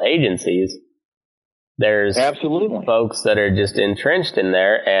federal agencies. There's absolutely folks that are just entrenched in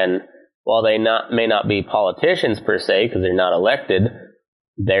there. And while they may not be politicians per se, because they're not elected,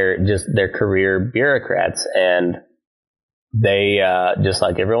 they're career bureaucrats, and they, just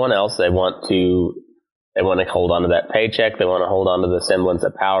like everyone else, they want to hold on to that paycheck. They want to hold on to the semblance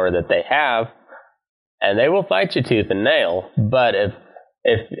of power that they have, and they will fight you tooth and nail. But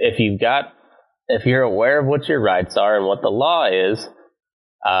if you're aware of what your rights are and what the law is,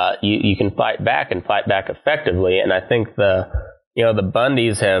 you can fight back and fight back effectively. And I think the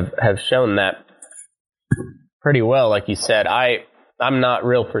Bundys have shown that pretty well. Like you said, I'm not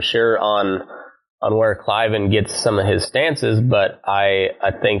real for sure on where Cliven gets some of his stances, but I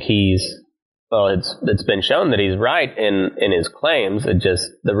think it's been shown that he's right in his claims. It just,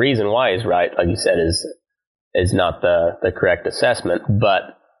 the reason why he's right, like you said, is not the correct assessment.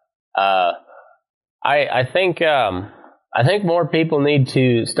 But I think more people need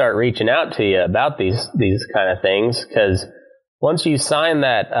to start reaching out to you about these kind of things, because once you sign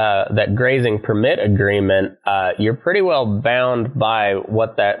that grazing permit agreement, you're pretty well bound by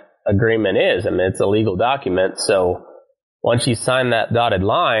what that agreement is. I mean, it's a legal document. So once you sign that dotted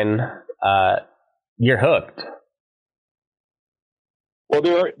line, you're hooked. Well,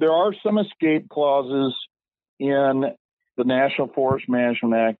 there are some escape clauses in the National Forest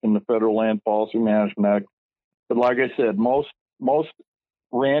Management Act and the Federal Land Policy Management Act. But like I said, most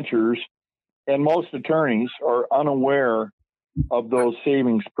ranchers and most attorneys are unaware of those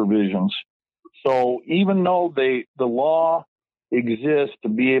savings provisions. So even though the law exists to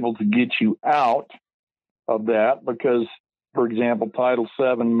be able to get you out of that, because, for example, Title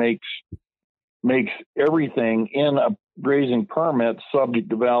VII makes everything in a grazing permit subject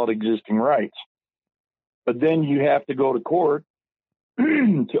to valid existing rights. But then you have to go to court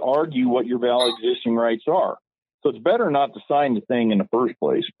to argue what your valid existing rights are. So it's better not to sign the thing in the first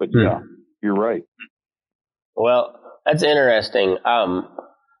place. But yeah, you're right. Well, that's interesting.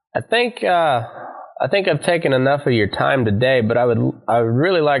 I think I've taken enough of your time today, but I would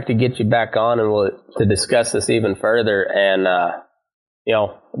really like to get you back on to discuss this even further and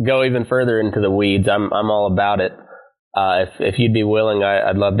go even further into the weeds. I'm all about it. If you'd be willing,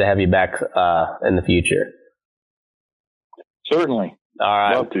 I'd love to have you back in the future. Certainly. All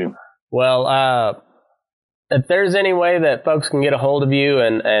right. Love to. Well, if there's any way that folks can get a hold of you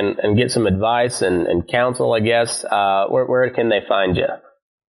and get some advice and counsel, I guess, where can they find you?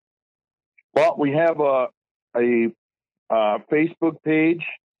 Well, we have a Facebook page,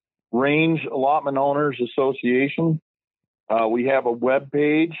 Range Allotment Owners Association. We have a web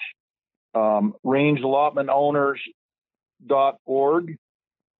page, rangeallotmentowners.org.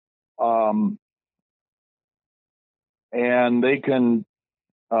 And they can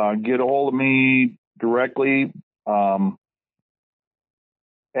get a hold of me directly at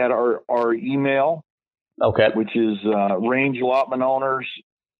our email, okay, which is Range Allotment Owners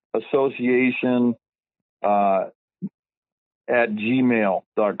Association at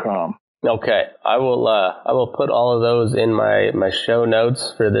gmail.com. Okay, I will put all of those in my show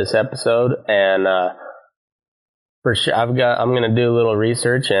notes for this episode, and for sure I'm going to do a little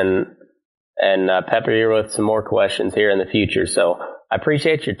research and pepper you with some more questions here in the future. So I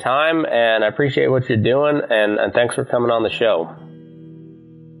appreciate your time, and I appreciate what you're doing, and thanks for coming on the show.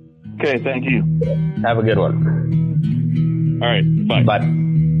 Okay, thank you. Have a good one. All right, bye. Bye.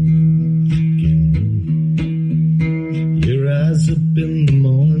 Your eyes up in the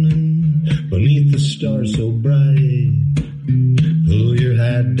morning, beneath the stars so bright. Pull your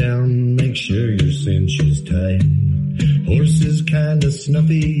hat down, make sure your cinch is tight. Horses kinda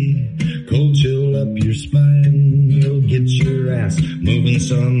snuffy, cold chill up your spine. You'll get your ass moving,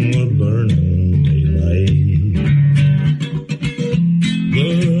 son, we're burning daylight.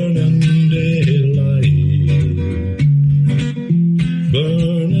 Burning daylight.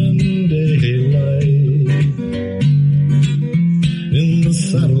 Burning daylight. In the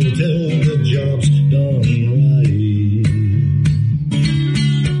saddle till the job's done right.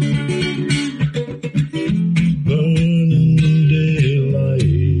 Burning daylight.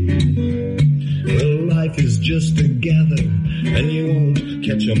 Well, life is just a gather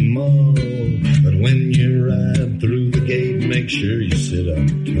catch 'em all. But when you ride through the gate, make sure you sit up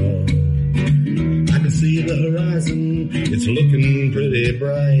tall. I can see the horizon, it's looking pretty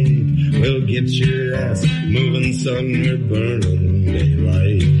bright. Well, get your ass moving, son, we're burning